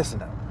Josh is missing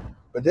him.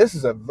 But this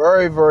is a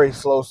very, very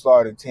slow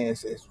start in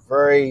Tennessee.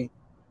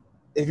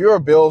 If you're a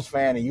Bills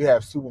fan and you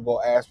have Super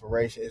Bowl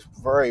aspirations, it's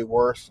very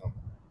worrisome.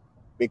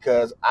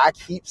 Because I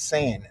keep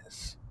saying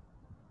this,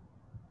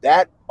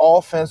 that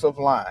offensive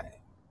line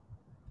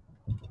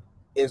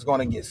is going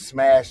to get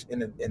smashed in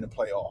the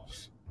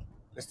playoffs.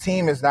 This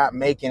team is not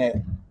making it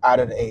out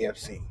of the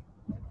AFC.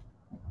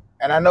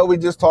 And I know we're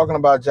just talking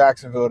about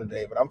Jacksonville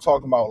today, but I'm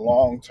talking about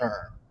long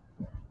term.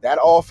 that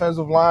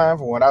offensive line,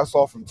 from what I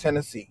saw from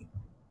Tennessee,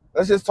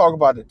 let's just talk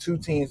about the two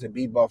teams that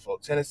beat Buffalo,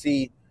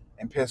 Tennessee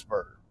and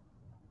Pittsburgh.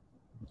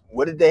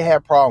 What did they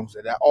have problems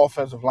with? That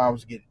offensive line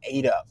was getting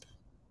ate up.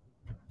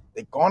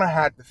 They're going to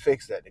have to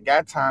fix that. They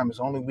got time. It's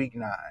only week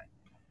 9.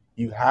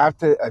 You have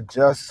to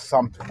adjust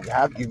something.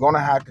 You're going to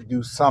have to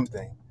do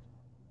something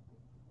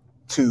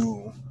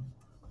to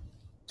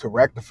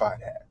rectify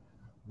that.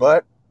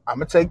 But I'm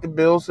going to take the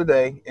Bills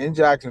today in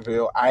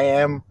Jacksonville. I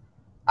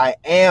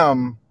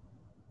am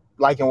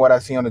liking what I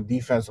see on the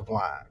defensive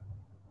line.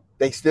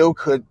 They still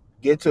could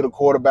get to the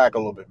quarterback a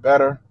little bit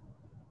better,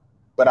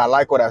 but I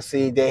like what I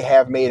see. They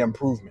have made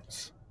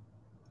improvements.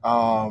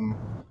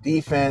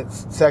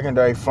 Defense,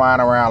 secondary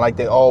flying around like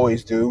they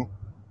always do.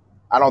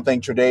 I don't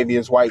think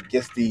Tre'Davious White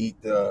gets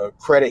the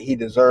credit he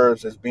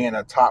deserves as being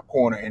a top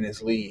corner in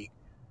this league,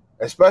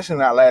 especially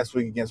not last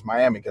week against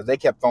Miami, because they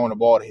kept throwing the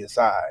ball to his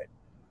side.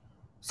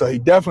 So he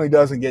definitely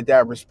doesn't get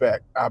that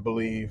respect, I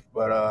believe.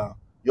 But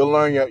you'll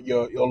learn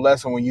your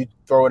lesson when you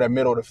throw it at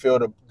middle of the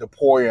field to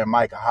Poyer and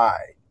Micah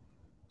Hyde.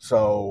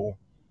 So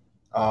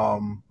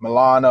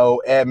Milano,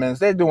 Edmonds,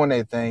 they're doing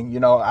their thing. You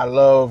know, I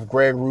love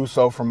Greg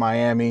Russo from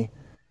Miami.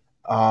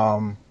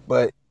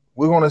 But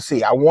we're going to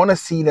see. I want to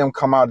see them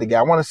come out together.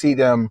 I want to see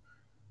them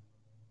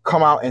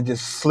come out and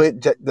just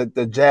slit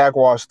the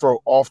Jaguars'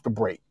 throat off the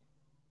break.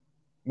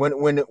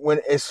 When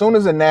as soon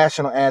as the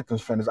national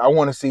anthem's finished, I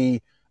want to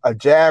see a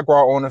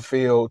Jaguar on the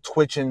field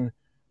twitching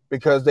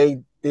because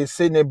they're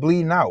sitting there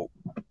bleeding out.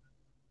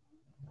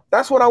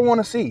 That's what I want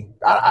to see.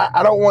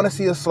 I don't want to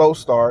see a slow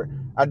start.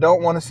 I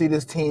don't want to see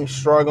this team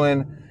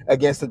struggling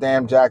against the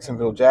damn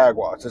Jacksonville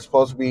Jaguars. It's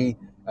supposed to be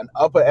an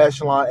upper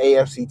echelon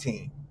AFC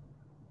team.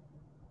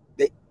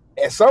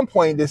 At some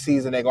point this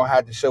season, they're going to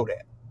have to show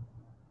that.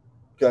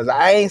 Because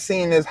I ain't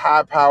seen this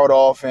high-powered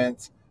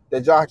offense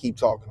that y'all keep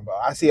talking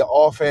about. I see an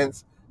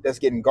offense that's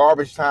getting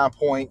garbage time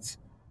points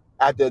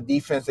after a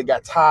defense that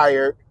got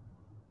tired.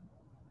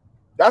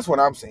 That's what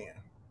I'm seeing.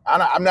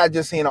 I'm not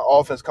just seeing an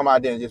offense come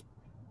out there and just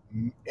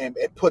and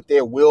put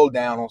their will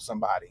down on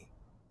somebody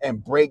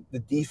and break the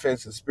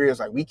defensive spirits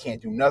like we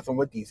can't do nothing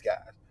with these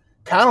guys.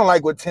 Kind of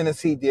like what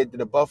Tennessee did to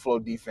the Buffalo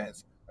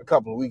defense a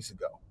couple of weeks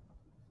ago.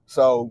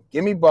 So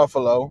give me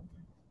Buffalo.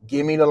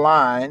 Give me the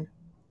line.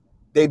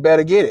 They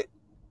better get it.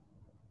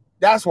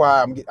 That's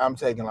why I'm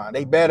taking line.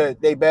 They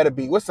better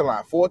be, what's the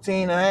line,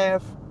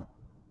 14.5?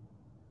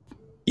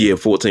 Yeah,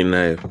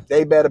 14.5.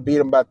 They better beat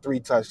them by 3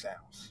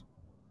 touchdowns.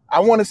 I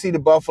want to see the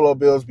Buffalo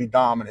Bills be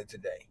dominant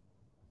today.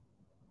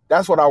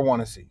 That's what I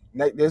want to see.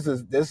 This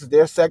is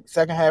their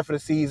second half of the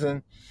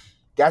season.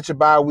 Got your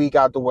bye week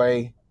out the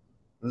way.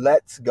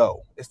 Let's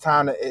go. It's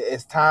time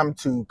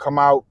to come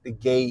out the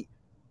gate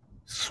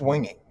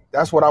swinging.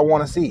 That's what I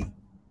want to see.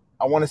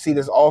 I want to see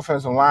this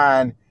offensive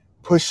line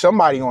push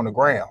somebody on the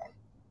ground.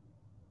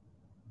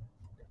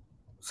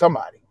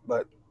 Somebody.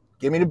 But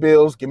give me the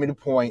Bills. Give me the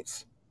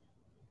points.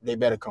 They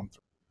better come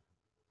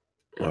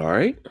through. All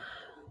right.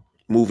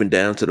 Moving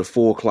down to the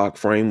 4 o'clock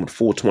frame with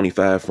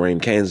 4:25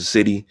 frame. Kansas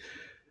City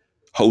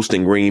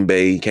hosting Green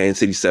Bay. Kansas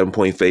City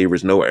 7-point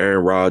favorites. No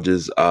Aaron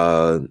Rodgers.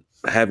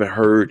 Haven't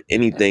heard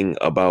anything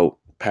about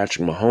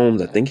Patrick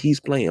Mahomes. I think he's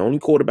playing. Only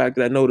quarterback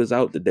that I know that's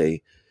out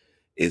today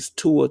is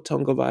Tua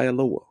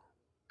Tagovailoa.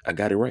 I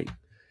got it right.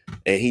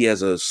 And he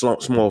has a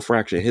small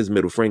fracture in his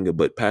middle finger,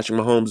 but Patrick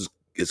Mahomes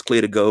is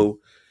clear to go.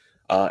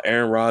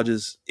 Aaron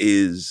Rodgers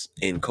is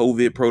in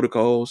COVID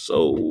protocol.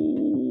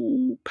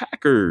 So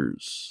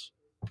Packers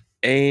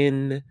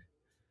and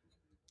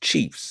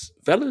Chiefs.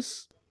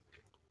 Fellas?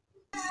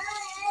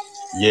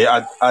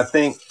 Yeah, I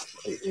think,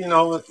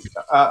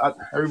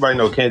 everybody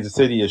know Kansas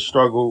City has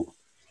struggled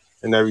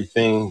and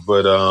everything,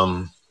 but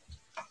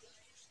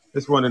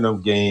it's one of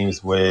them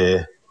games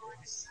where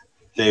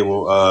they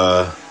will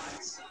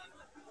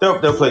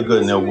they'll play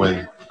good and they'll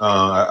win.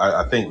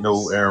 I think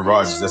no Aaron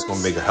Rodgers, that's going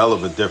to make a hell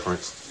of a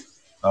difference.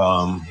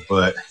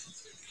 But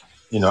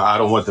I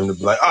don't want them to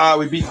be like,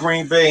 we beat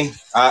Green Bay.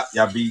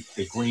 Y'all beat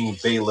the Green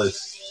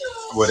Bayless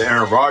or the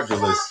Aaron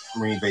Rodgers-less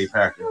Green Bay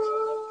Packers.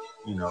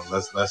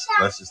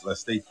 Let's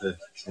state the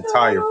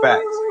entire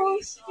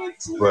facts.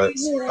 But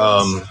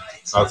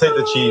I'll take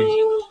the Chiefs.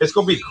 It's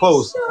gonna be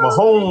close.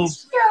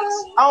 Mahomes,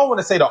 I don't want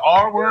to say the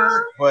R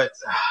word, but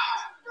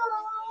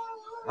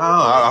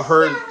I've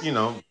heard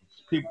a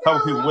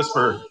couple people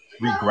whisper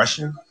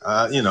regression.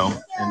 In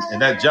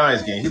that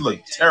Giants game, he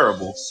looked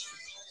terrible.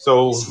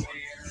 So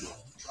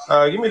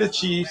give me the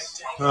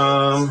Chiefs. It's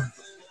gonna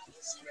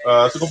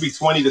be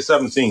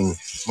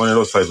 20-17. One of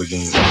those type of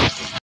games.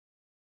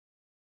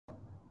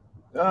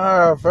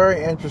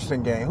 Very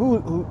interesting game.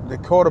 Who the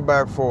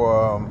quarterback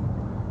for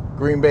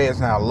Green Bay is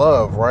now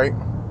Love, right?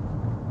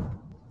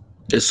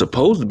 It's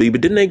supposed to be, but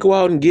didn't they go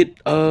out and get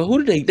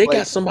who did they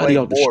got somebody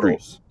off the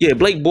street? Yeah,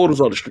 Blake Bortles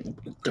off the street.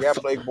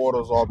 Blake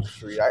Bortles off the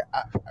street.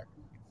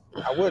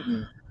 I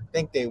wouldn't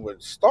think they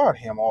would start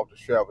him off the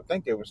street. I would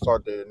think they would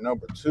start the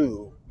number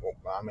 2.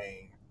 I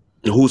mean,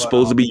 who's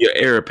supposed to be your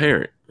heir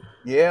apparent?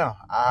 Yeah,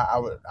 I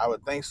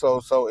would think so.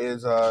 So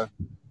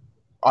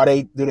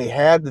do they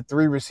have the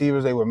 3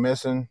 receivers they were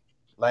missing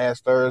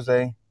last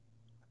Thursday?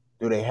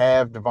 Do they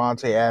have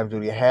Devontae Adams?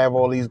 Do they have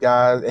all these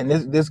guys? And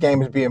this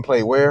game is being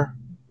played where?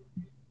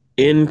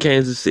 In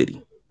Kansas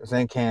City. It's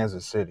in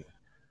Kansas City.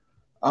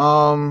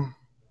 I'm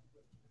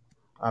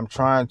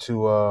trying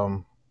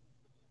to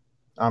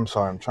I'm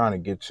trying to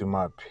get to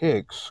my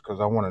picks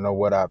because I want to know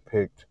what I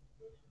picked.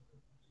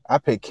 I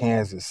picked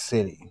Kansas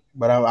City,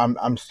 but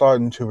I'm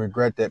starting to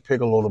regret that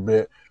pick a little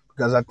bit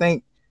because I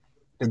think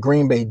the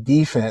Green Bay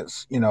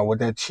defense, with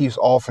that Chiefs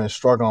offense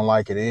struggling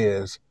like it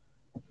is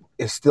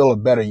still a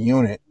better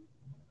unit.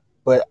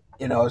 But,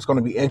 it's going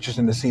to be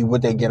interesting to see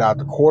what they get out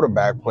the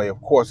quarterback play.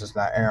 Of course, it's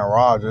not Aaron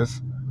Rodgers.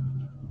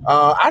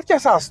 I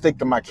guess I'll stick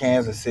to my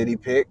Kansas City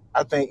pick.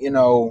 I think, in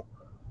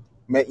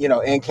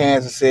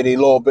Kansas City, a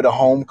little bit of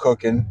home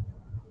cooking.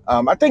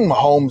 I think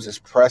Mahomes is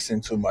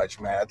pressing too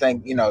much, man. I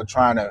think,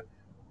 trying to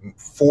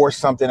force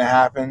something to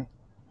happen.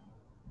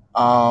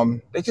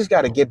 They just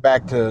got to get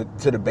back to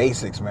the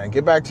basics, man.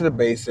 Get back to the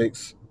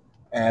basics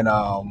and,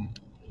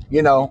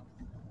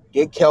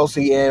 get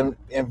Kelsey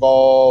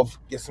involved,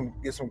 get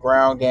some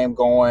ground game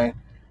going,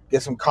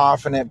 get some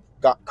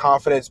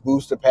confidence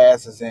booster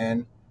passes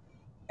in,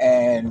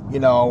 and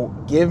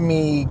give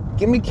me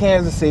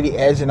Kansas City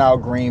edging out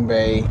Green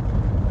Bay.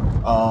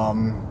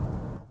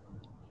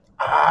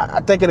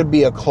 I think it'll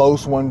be a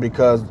close one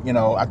because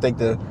I think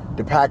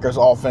the Packers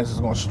offense is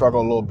going to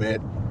struggle a little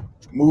bit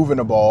moving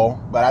the ball,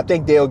 but I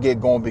think they'll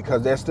get going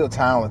because they're still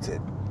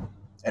talented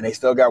and they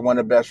still got one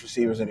of the best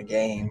receivers in the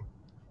game.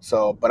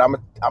 So, but I'm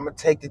gonna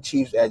take the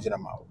Chiefs edging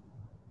them out.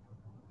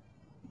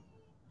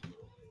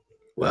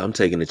 Well, I'm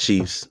taking the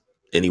Chiefs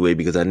anyway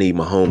because I need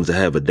Mahomes to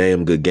have a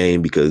damn good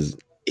game because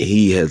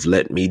he has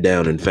let me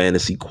down in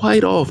fantasy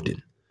quite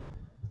often.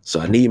 So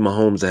I need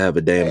Mahomes to have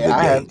a damn good game.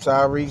 I have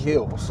Tyreek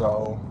Hill,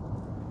 so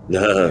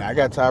I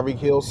got Tyreek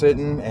Hill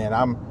sitting, and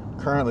I'm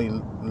currently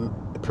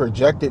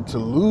projected to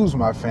lose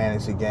my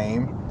fantasy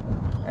game.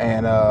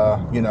 And,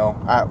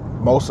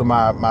 most of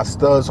my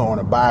studs are on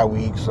a bye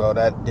week, so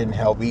that didn't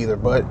help either.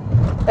 But,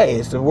 hey,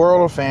 it's the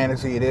world of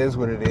fantasy. It is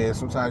what it is.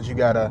 Sometimes you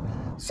got to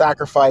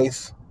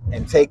sacrifice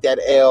and take that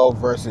L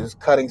versus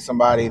cutting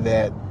somebody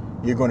that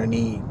you're going to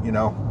need,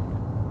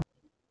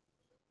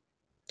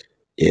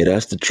 Yeah,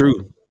 that's the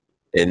truth.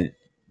 And,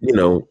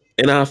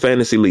 in our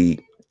fantasy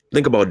league,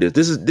 think about this.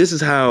 This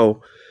is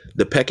how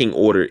the pecking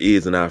order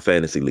is in our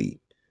fantasy league.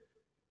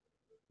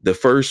 The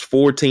first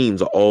 4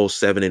 teams are all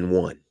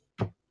 7-1.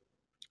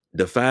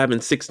 The 5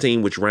 and 6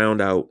 team, which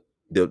round out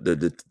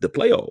the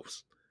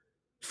playoffs,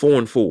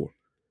 4-4.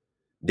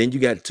 Then you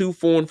got 2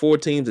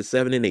 4-4 teams at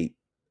 7-8,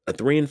 a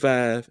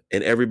 3-5,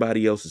 and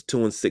everybody else is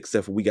 2-6.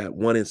 Except for we got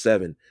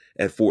 1-7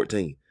 at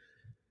 14.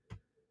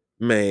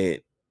 Man,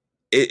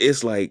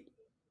 it's like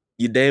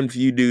you damned if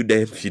you do,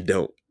 damned if you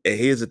don't. And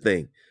here's the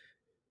thing: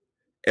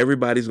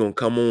 everybody's gonna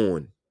come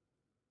on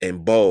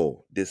and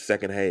ball this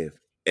second half.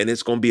 And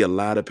it's going to be a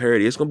lot of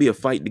parity. It's going to be a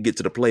fight to get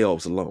to the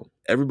playoffs alone.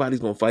 Everybody's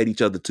going to fight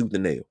each other tooth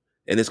and nail.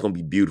 And it's going to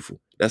be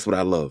beautiful. That's what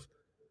I love.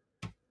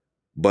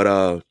 But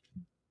I'm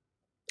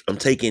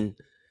taking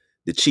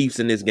the Chiefs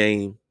in this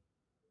game.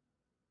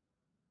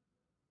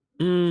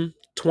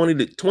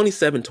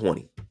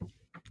 27-20.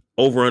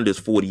 Over under is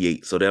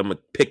 48. So I'm going to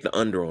pick the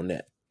under on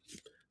that.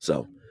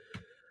 So,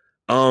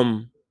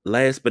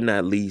 last but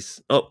not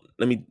least. Oh,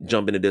 let me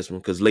jump into this one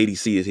because Lady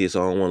C is here,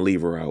 so I don't want to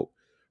leave her out.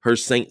 Her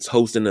Saints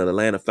hosting the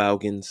Atlanta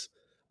Falcons.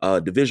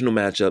 Divisional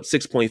matchup.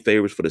 6-point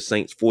favorites for the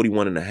Saints.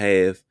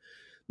 41.5.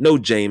 No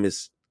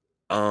Jameis.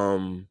 Are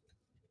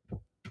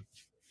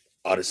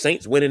the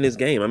Saints winning this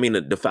game? I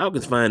mean, the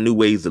Falcons find new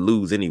ways to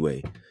lose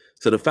anyway.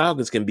 So the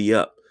Falcons can be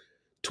up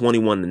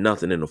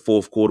 21-0 in the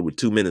fourth quarter with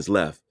 2 minutes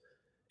left.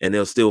 And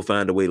they'll still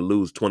find a way to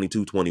lose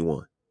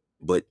 22-21.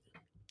 But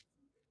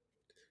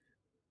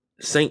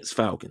Saints,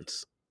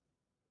 Falcons.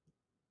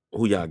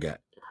 Who y'all got?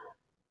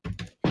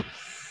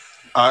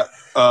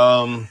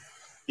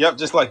 Yep,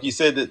 just like you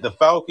said, the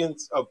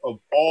Falcons of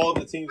all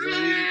the teams in the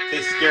league,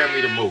 they scare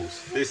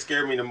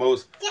me the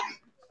most.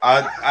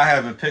 I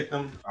haven't picked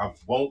them. I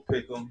won't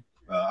pick them.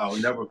 I will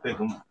never pick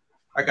them.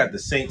 I got the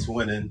Saints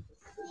winning.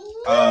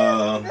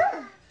 And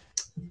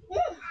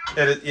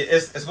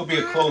it's gonna be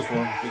a close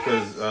one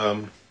because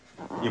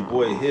your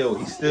boy Hill,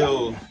 he's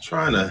still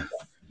trying to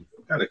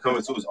kind of come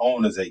into his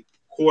own as a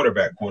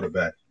quarterback. Or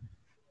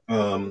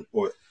I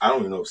don't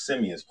even know if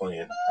Simeon's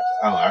playing.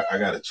 I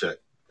gotta check.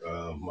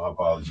 My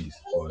apologies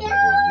for not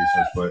doing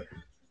research, but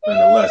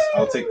nonetheless,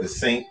 I'll take the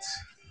Saints.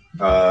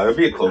 It'll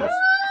be a close,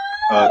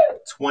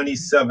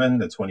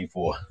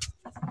 27-24.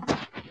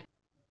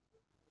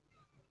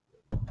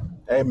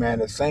 Hey man,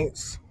 the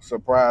Saints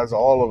surprised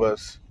all of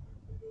us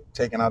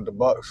taking out the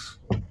Bucks,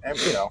 and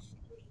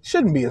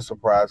shouldn't be a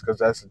surprise because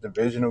that's a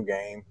divisional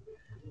game.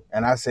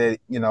 And I said,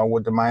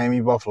 with the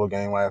Miami Buffalo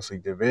game last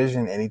week,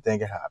 division, anything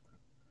can happen.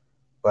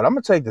 But I'm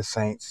gonna take the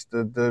Saints.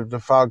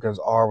 The Falcons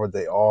are what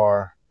they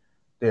are.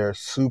 They're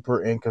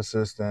super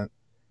inconsistent.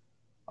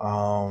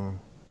 And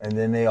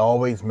then they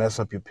always mess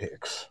up your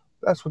picks.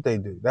 That's what they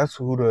do. That's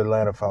who the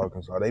Atlanta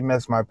Falcons are. They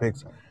mess my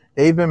picks.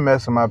 They've been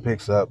messing my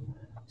picks up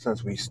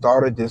since we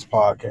started this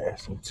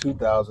podcast in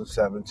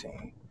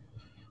 2017.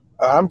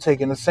 I'm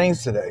taking the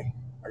Saints today.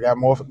 I got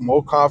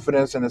more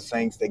confidence in the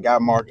Saints. They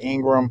got Mark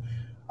Ingram.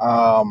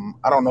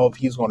 I don't know if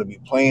he's going to be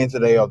playing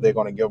today or they're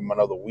going to give him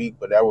another week,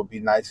 but that would be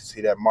nice to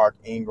see that Mark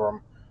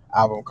Ingram,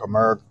 Alvin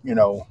Kamara,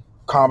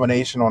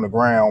 combination on the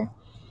ground.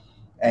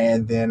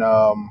 And then,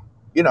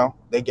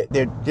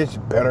 they're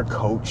just better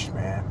coached,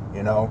 man.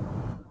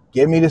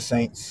 Give me the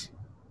Saints.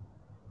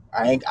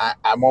 I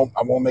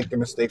won't make the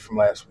mistake from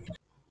last week.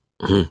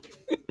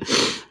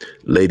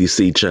 Lady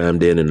C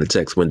chimed in the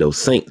text window.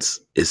 Saints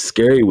is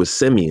scary with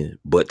Simeon,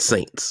 but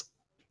Saints.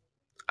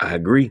 I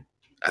agree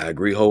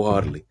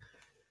wholeheartedly.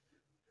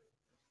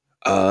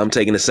 I'm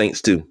taking the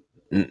Saints too.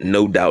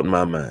 No doubt in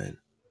my mind.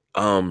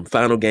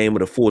 Final game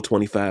of the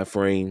 425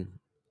 frame.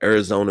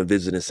 Arizona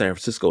visiting San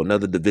Francisco.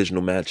 Another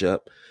divisional matchup.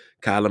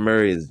 Kyler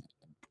Murray is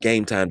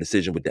game time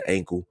decision with the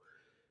ankle.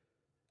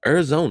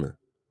 Arizona,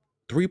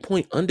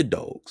 3-point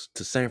underdogs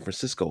to San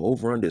Francisco.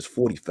 Over under is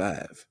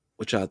 45.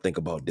 What y'all think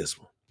about this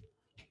one?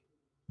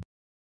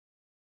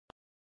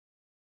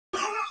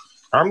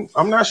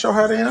 I'm not sure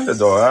how they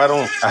underdog.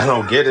 I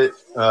don't get it.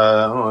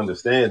 I don't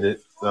understand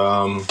it.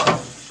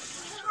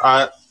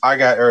 I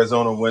got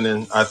Arizona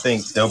winning. I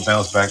think they'll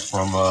bounce back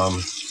from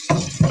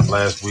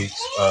last week's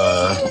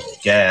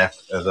gaffe,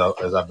 as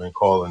I've been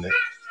calling it.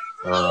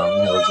 A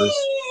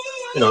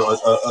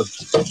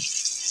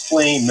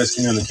plain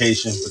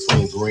miscommunication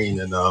between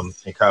Green and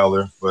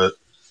Kyler, but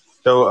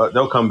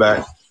they'll come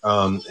back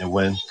and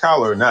win.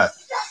 Kyler or not,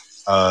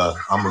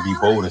 I'm gonna be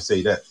bold and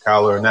say that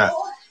Kyler or not,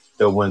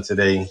 they'll win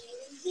today.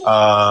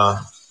 I'm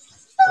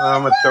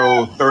gonna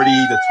throw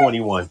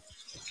 30-21.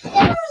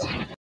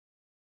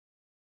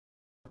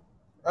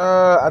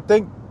 I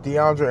think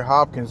DeAndre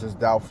Hopkins is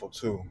doubtful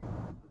too.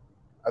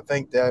 I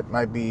think that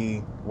might be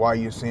why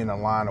you're seeing the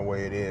line the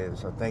way it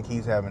is. I think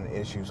he's having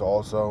issues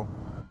also.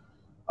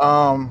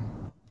 I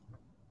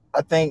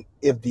think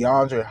if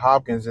DeAndre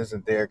Hopkins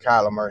isn't there,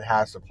 Kyler Murray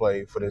has to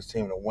play for this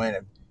team to win.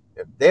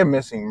 If they're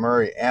missing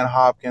Murray and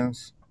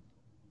Hopkins,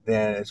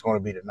 then it's going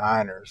to be the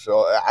Niners. So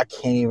I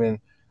can't even.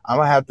 I'm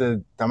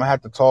gonna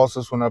have to toss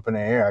this one up in the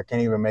air. I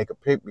can't even make a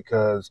pick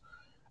because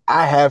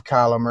I have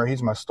Kyler Murray.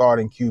 He's my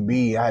starting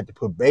QB. I had to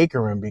put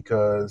Baker in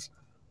because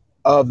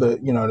of the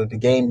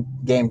game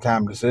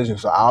time decision.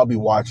 So I'll be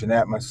watching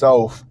that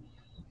myself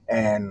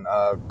and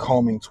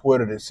combing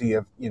Twitter to see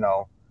if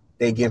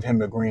they give him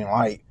the green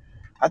light.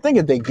 I think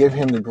if they give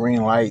him the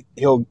green light,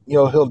 he'll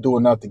do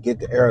enough to get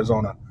the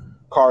Arizona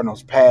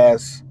Cardinals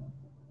past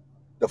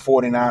the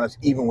 49ers,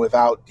 even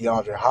without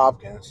DeAndre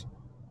Hopkins.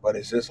 But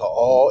it's just an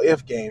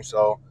all-if game.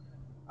 So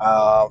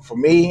for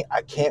me,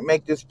 I can't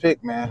make this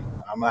pick, man.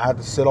 I'm going to have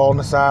to sit on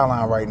the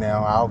sideline right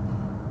now. I'll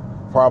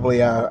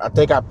probably I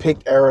think I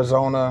picked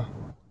Arizona.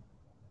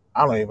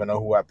 I don't even know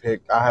who I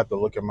picked. I have to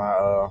look at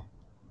my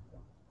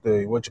but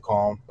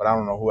I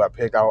don't know who I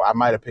picked. I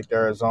might have picked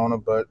Arizona,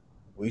 but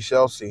we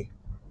shall see.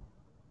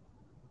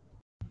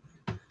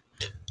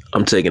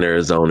 I'm taking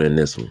Arizona in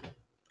this one.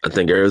 I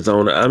think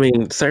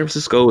San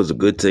Francisco is a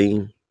good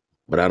team,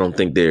 but I don't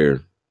think they're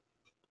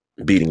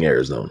beating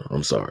Arizona.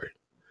 I'm sorry.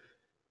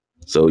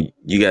 So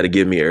you got to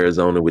give me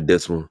Arizona with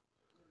this one.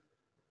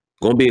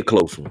 Going to be a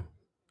close one.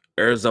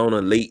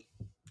 Arizona late.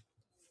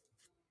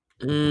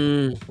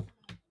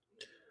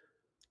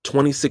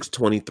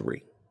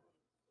 26-23.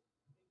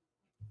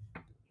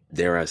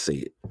 Dare I say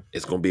it.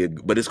 It's going to be a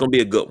good one. It's going to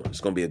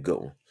be a good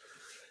one.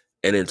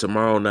 And then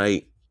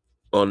tonight,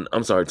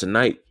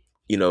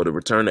 the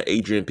return of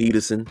Adrian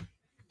Peterson.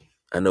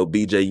 I know,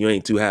 BJ, you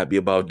ain't too happy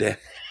about that.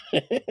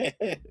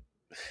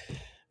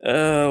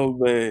 Oh,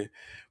 man.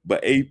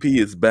 But AP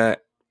is back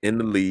in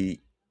the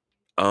league.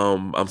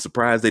 I'm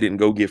surprised they didn't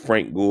go get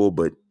Frank Gore,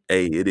 but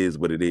hey, it is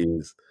what it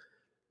is.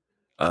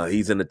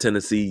 He's in the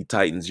Tennessee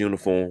Titans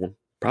uniform,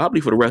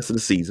 probably for the rest of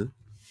the season.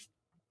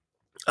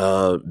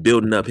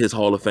 Building up his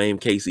Hall of Fame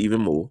case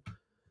even more.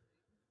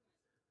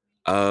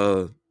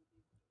 But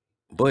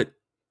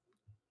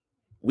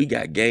we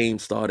got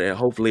games started.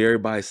 Hopefully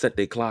everybody set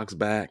their clocks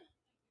back.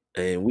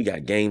 And we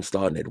got games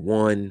starting at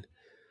 1.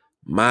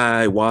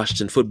 My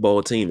Washington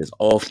football team is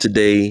off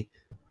today.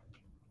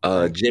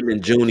 Jim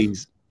and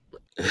Junie's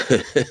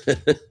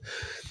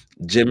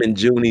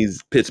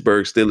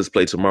Pittsburgh Steelers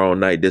play tomorrow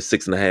night. They're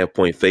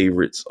 6.5-point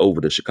favorites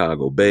over the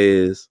Chicago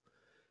Bears.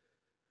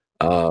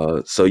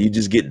 So you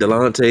just get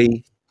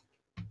Delonte,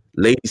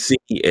 Lady C,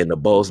 and the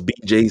boss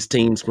BJ's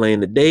teams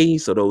playing today.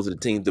 So those are the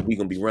teams that we're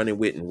going to be running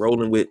with and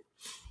rolling with.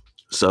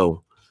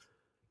 So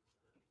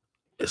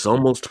it's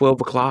almost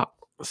 12 o'clock.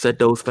 Set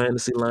those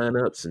fantasy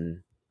lineups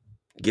and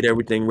get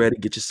everything ready.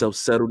 Get yourself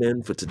settled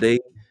in for today.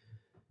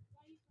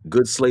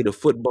 Good slate of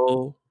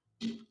football.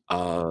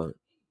 I'm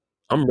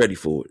ready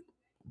for it.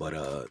 But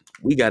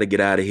we got to get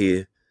out of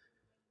here.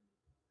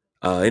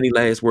 Any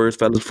last words,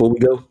 fellas, before we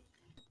go?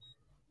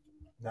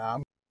 Nah,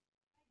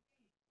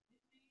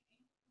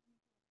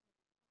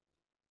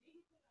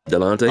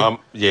 Delonte?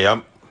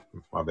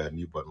 My bad,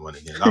 mute button went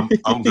again.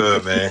 I'm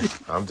good, man.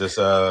 I'm just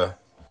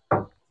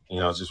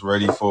just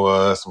ready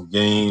for some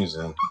games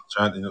and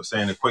trying to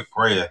saying a quick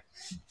prayer.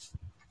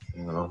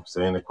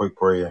 Saying a quick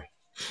prayer.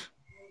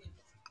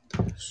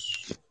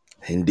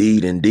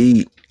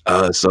 Indeed.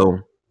 So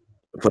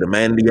for the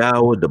man of the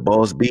hour, the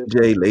boss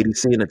BJ, Lady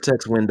C in the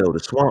text window, the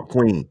Swamp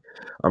Queen.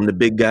 I'm the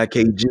big guy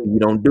KG. We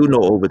don't do no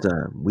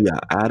overtime. We are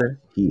out of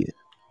here.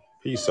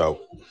 Peace out.